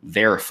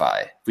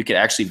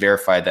actually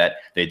verify that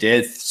they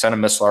did send a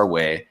missile our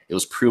way, it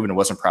was proven it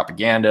wasn't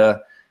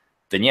propaganda,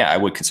 then yeah, I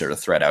would consider it a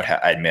threat.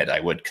 I admit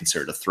I would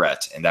consider it a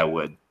threat, and that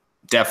would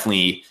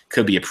definitely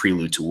could be a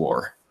prelude to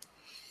war.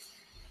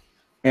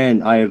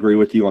 And I agree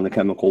with you on the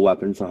chemical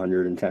weapons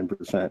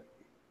 110%.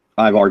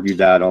 I've argued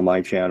that on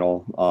my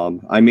channel.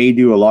 I may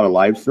do a lot of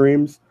live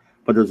streams,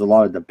 but there's a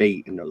lot of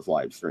debate in those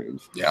live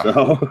streams.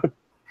 Yeah.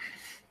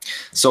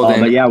 So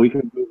then, but yeah, we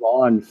can move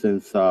on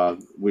since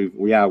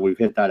we've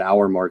hit that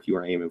hour mark you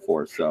were aiming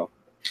for. So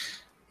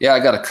yeah,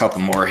 I got a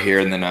couple more here,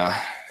 and then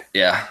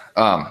yeah.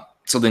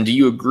 So then, do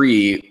you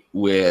agree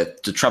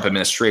with the Trump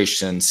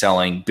administration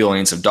selling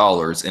billions of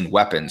dollars in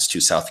weapons to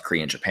South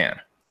Korea and Japan?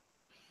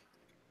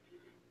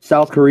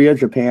 South Korea,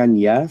 Japan,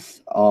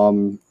 yes.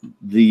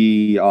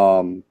 The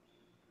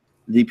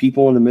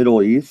people in the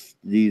Middle East,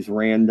 these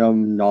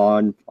random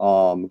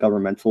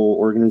non-governmental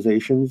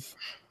organizations,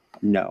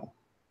 no.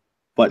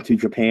 But to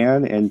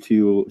Japan and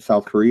to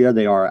South Korea,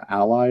 they are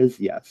allies,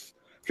 yes.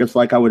 Just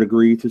like I would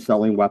agree to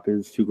selling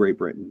weapons to Great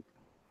Britain.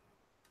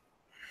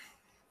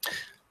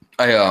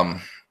 I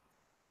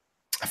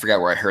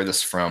forgot where I heard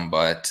this from,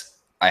 but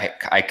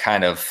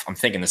I'm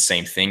thinking the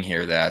same thing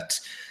here, that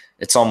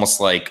it's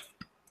almost like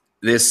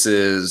this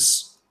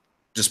is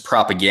just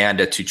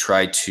propaganda to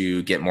try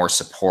to get more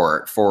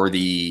support for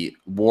the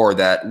war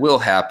that will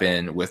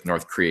happen with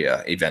North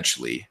Korea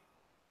eventually.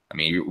 I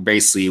mean,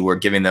 basically, we're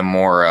giving them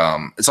more.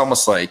 It's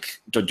almost like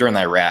during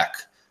Iraq,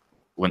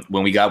 when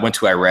we went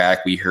to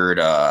Iraq, we heard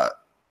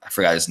I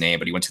forgot his name,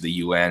 but he went to the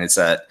UN.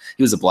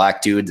 He was a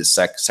black dude, the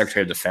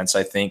Secretary of Defense,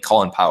 I think,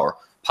 Colin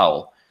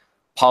Powell.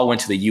 Paul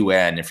went to the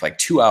UN, and for like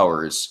 2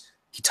 hours,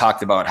 he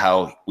talked about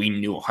how we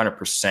knew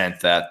 100%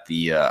 that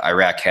the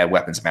Iraq had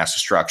weapons of mass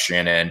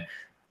destruction, and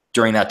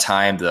during that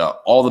time,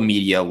 all the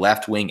media,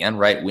 left wing and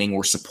right wing,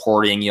 were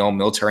supporting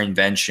military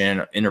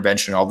intervention,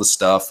 all this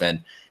stuff,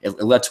 and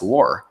it led to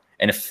war.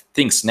 And if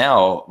things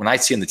now, when I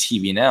see on the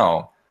TV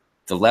now,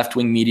 the left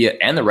wing media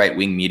and the right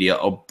wing media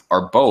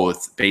are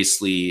both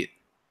basically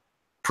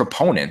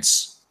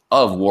proponents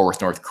of war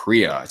with North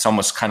Korea. It's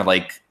almost kind of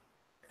like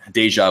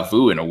deja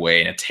vu in a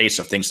way, and a taste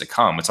of things to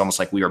come. It's almost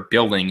like we are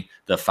building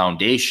the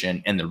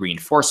foundation and the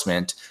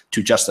reinforcement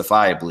to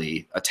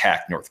justifiably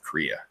attack North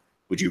Korea.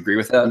 Would you agree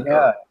with that?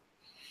 Yeah.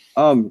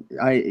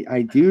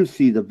 I do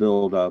see the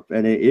build up,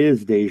 and it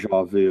is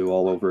deja vu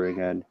all over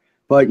again.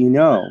 But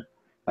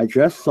I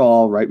just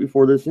saw right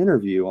before this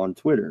interview on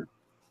Twitter,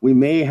 we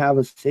may have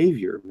a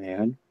savior,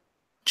 man.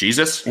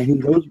 Jesus. And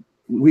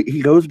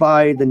he goes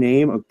by the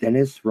name of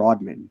Dennis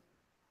Rodman.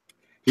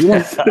 He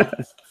wants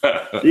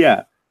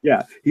yeah,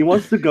 yeah. He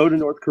wants to go to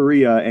North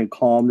Korea and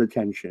calm the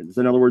tensions.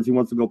 In other words, he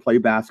wants to go play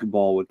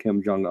basketball with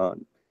Kim Jong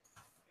Un.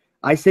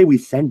 I say we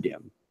send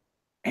him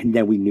and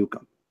then we nuke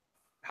him.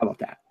 How about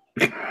that?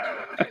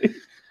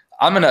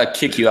 I'm gonna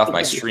kick you off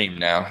my stream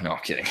now. No,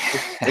 I'm kidding.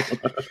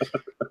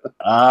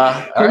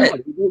 All right.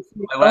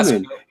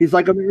 He's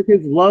like,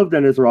 Americans love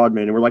Dennis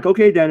Rodman, and we're like,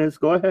 okay, Dennis,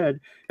 go ahead,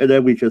 and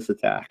then we just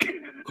attack.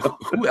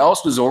 Who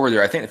else was over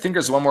there? I think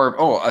there's one more.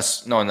 Oh,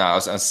 no, I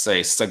was gonna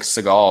say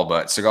Seagal,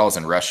 but Seagal's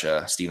in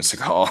Russia. Steven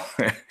Seagal.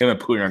 Him and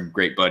Putin are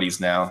great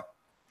buddies now.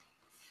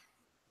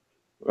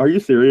 Are you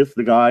serious?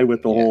 The guy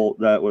with the whole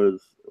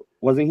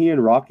wasn't he in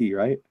Rocky,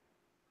 right?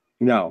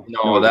 No,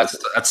 that's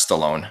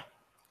Stallone.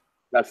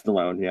 That's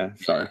Stallone. Yeah,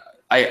 sorry.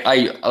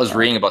 I was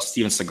reading about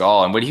Steven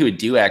Seagal, and what he would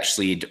do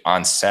actually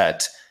on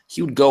set,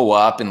 he would go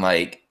up and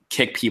like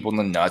kick people in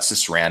the nuts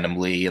just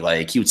randomly.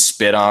 Like he would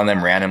spit on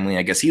them randomly.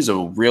 I guess he's a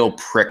real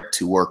prick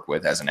to work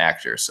with as an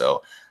actor.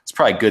 So it's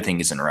probably a good thing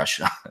he's in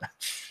Russia.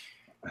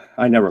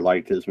 I never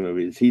liked his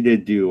movies. He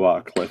did do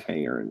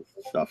Cliffhanger and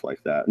stuff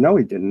like that. No,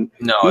 he didn't.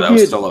 No, that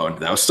was Stallone.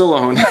 That was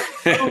Stallone.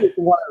 That's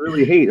what I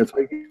really hate. That's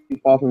why he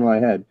keeps popping in my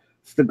head.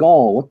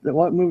 Seagal.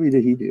 What movie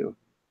did he do?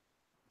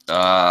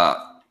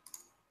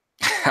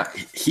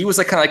 He was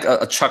like kind of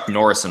like a Chuck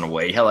Norris in a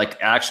way. He had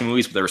like action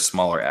movies, but they were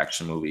smaller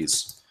action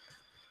movies.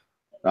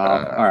 All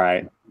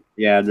right.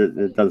 Yeah,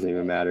 it doesn't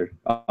even matter.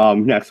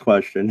 Next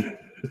question.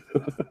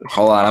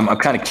 Hold on, I'm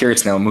kind of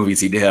curious now what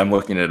movies he did. I'm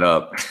looking it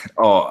up.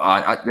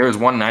 There was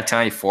one in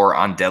 1994,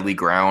 On Deadly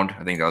Ground.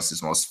 I think that was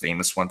his most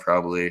famous one,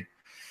 probably.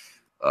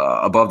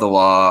 Above the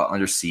Law,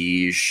 Under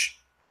Siege.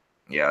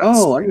 Yeah.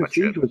 Under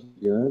Siege was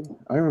good.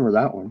 I remember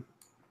that one.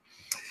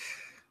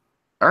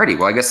 Alrighty,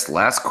 well, I guess the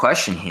last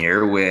question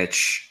here,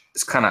 which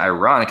is kind of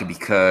ironic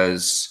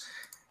because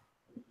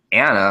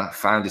Anna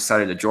finally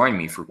decided to join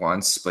me for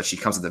once, but she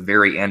comes at the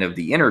very end of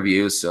the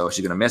interview, so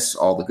she's going to miss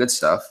all the good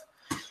stuff.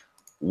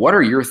 What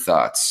are your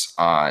thoughts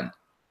on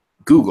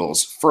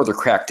Google's further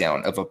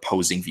crackdown of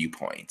opposing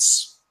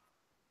viewpoints?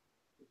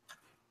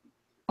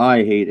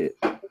 I hate it.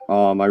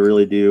 I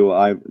really do.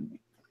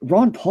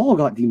 Ron Paul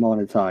got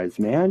demonetized,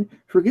 man.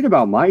 Forget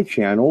about my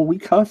channel. We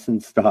cuss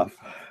and stuff.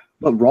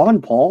 But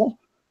Ron Paul?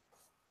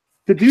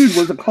 The dude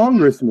was a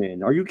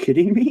congressman. Are you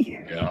kidding me?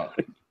 Yeah.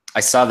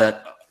 I saw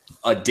that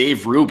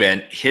Dave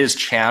Rubin, his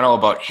channel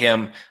about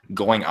him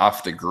going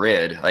off the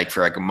grid, like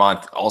for like a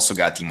month, also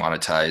got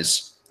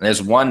demonetized. And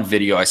there's one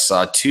video I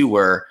saw too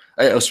where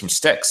it was from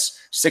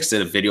Styx. Styx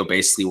did a video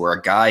basically where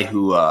a guy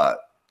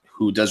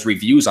who does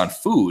reviews on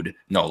food,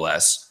 no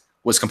less,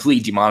 was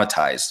completely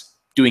demonetized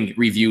doing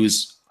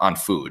reviews on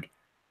food.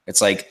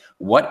 It's like,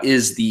 what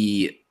is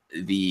the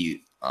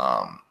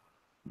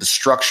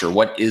structure?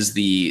 What is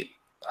the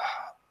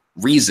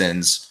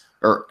reasons,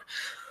 or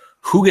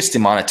who gets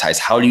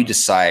demonetized? How do you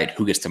decide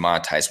who gets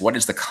demonetized? What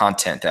is the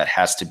content that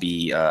has to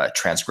be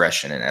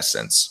transgression in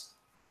essence?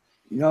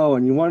 No,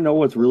 and you want to know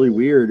what's really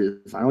weird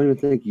is I don't even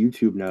think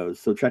YouTube knows.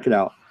 So check it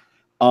out.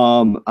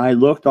 I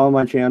looked on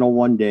my channel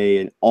one day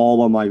and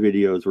all of my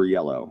videos were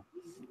yellow.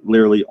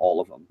 Literally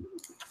all of them.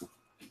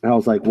 And I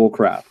was like, well,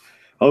 crap.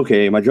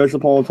 Okay, my Judge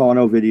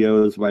Napolitano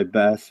video is my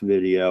best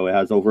video. It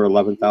has over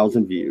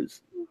 11,000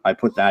 views. I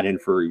put that in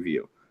for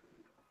review.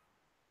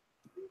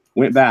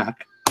 Went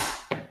back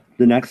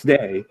the next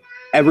day.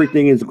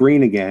 Everything is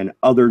green again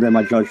other than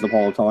my Judge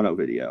Napolitano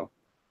video.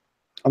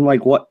 I'm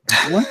like, what?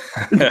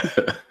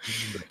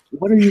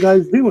 What are you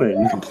guys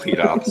doing? Complete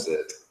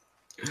opposite.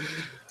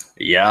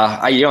 Yeah,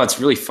 it's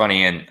really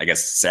funny and I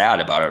guess sad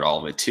about it, all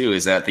of it too,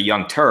 is that the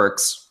Young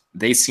Turks,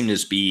 they seem to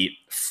just be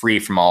free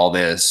from all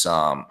this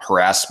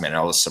harassment and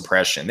all this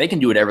suppression. They can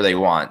do whatever they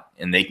want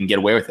and they can get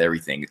away with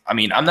everything. I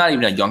mean, I'm not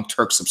even a Young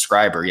Turk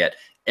subscriber yet.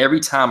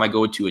 Every time I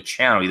go to a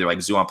channel, either like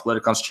Zuan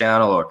Politicon's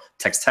channel or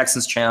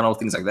Texan's channel,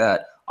 things like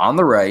that, on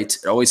the right,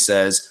 it always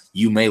says,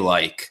 you may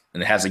like,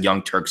 and it has a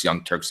Young Turks,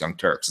 Young Turks, Young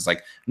Turks. It's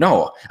like,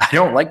 no, I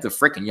don't like the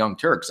freaking Young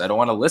Turks. I don't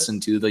want to listen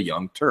to the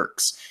Young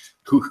Turks.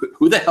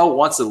 Who the hell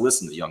wants to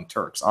listen to the Young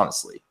Turks,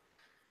 honestly?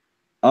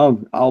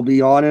 I'll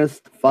be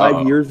honest,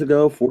 4 years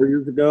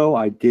ago,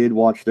 I did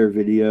watch their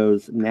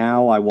videos.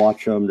 Now I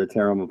watch them to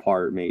tear them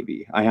apart,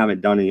 maybe. I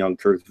haven't done a Young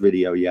Turks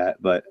video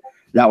yet, but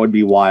that would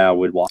be why I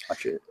would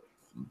watch it.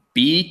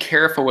 Be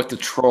careful with the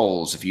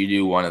trolls if you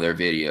do one of their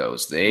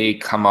videos. They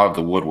come out of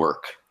the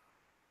woodwork.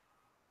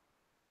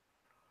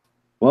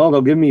 Well,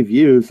 they'll give me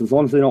views as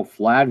long as they don't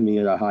flag me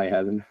at a high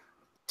heaven.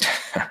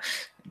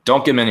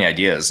 Don't give them any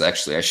ideas.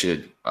 Actually, I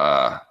should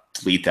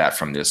delete that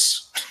from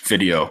this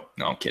video.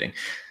 No, I'm kidding.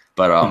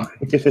 But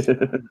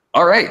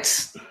all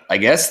right. I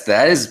guess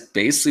that is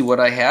basically what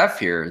I have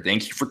here.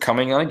 Thank you for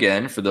coming on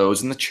again, for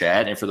those in the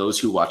chat and for those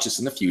who watch this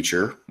in the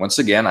future. Once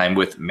again, I'm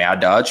with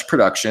Maddodge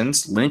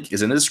Productions. Link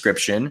is in the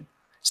description.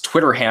 His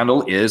Twitter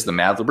handle is the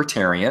Mad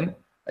Libertarian.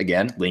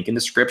 Again, link in the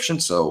description.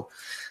 So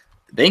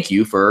thank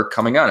you for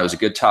coming on. It was a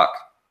good talk.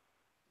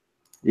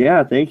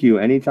 Yeah, thank you.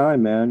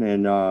 Anytime, man.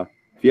 And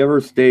if you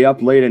ever stay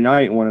up late at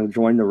night and want to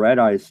join the Red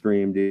Eye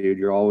stream, dude,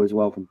 you're always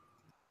welcome.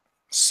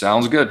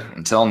 Sounds good.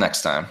 Until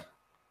next time.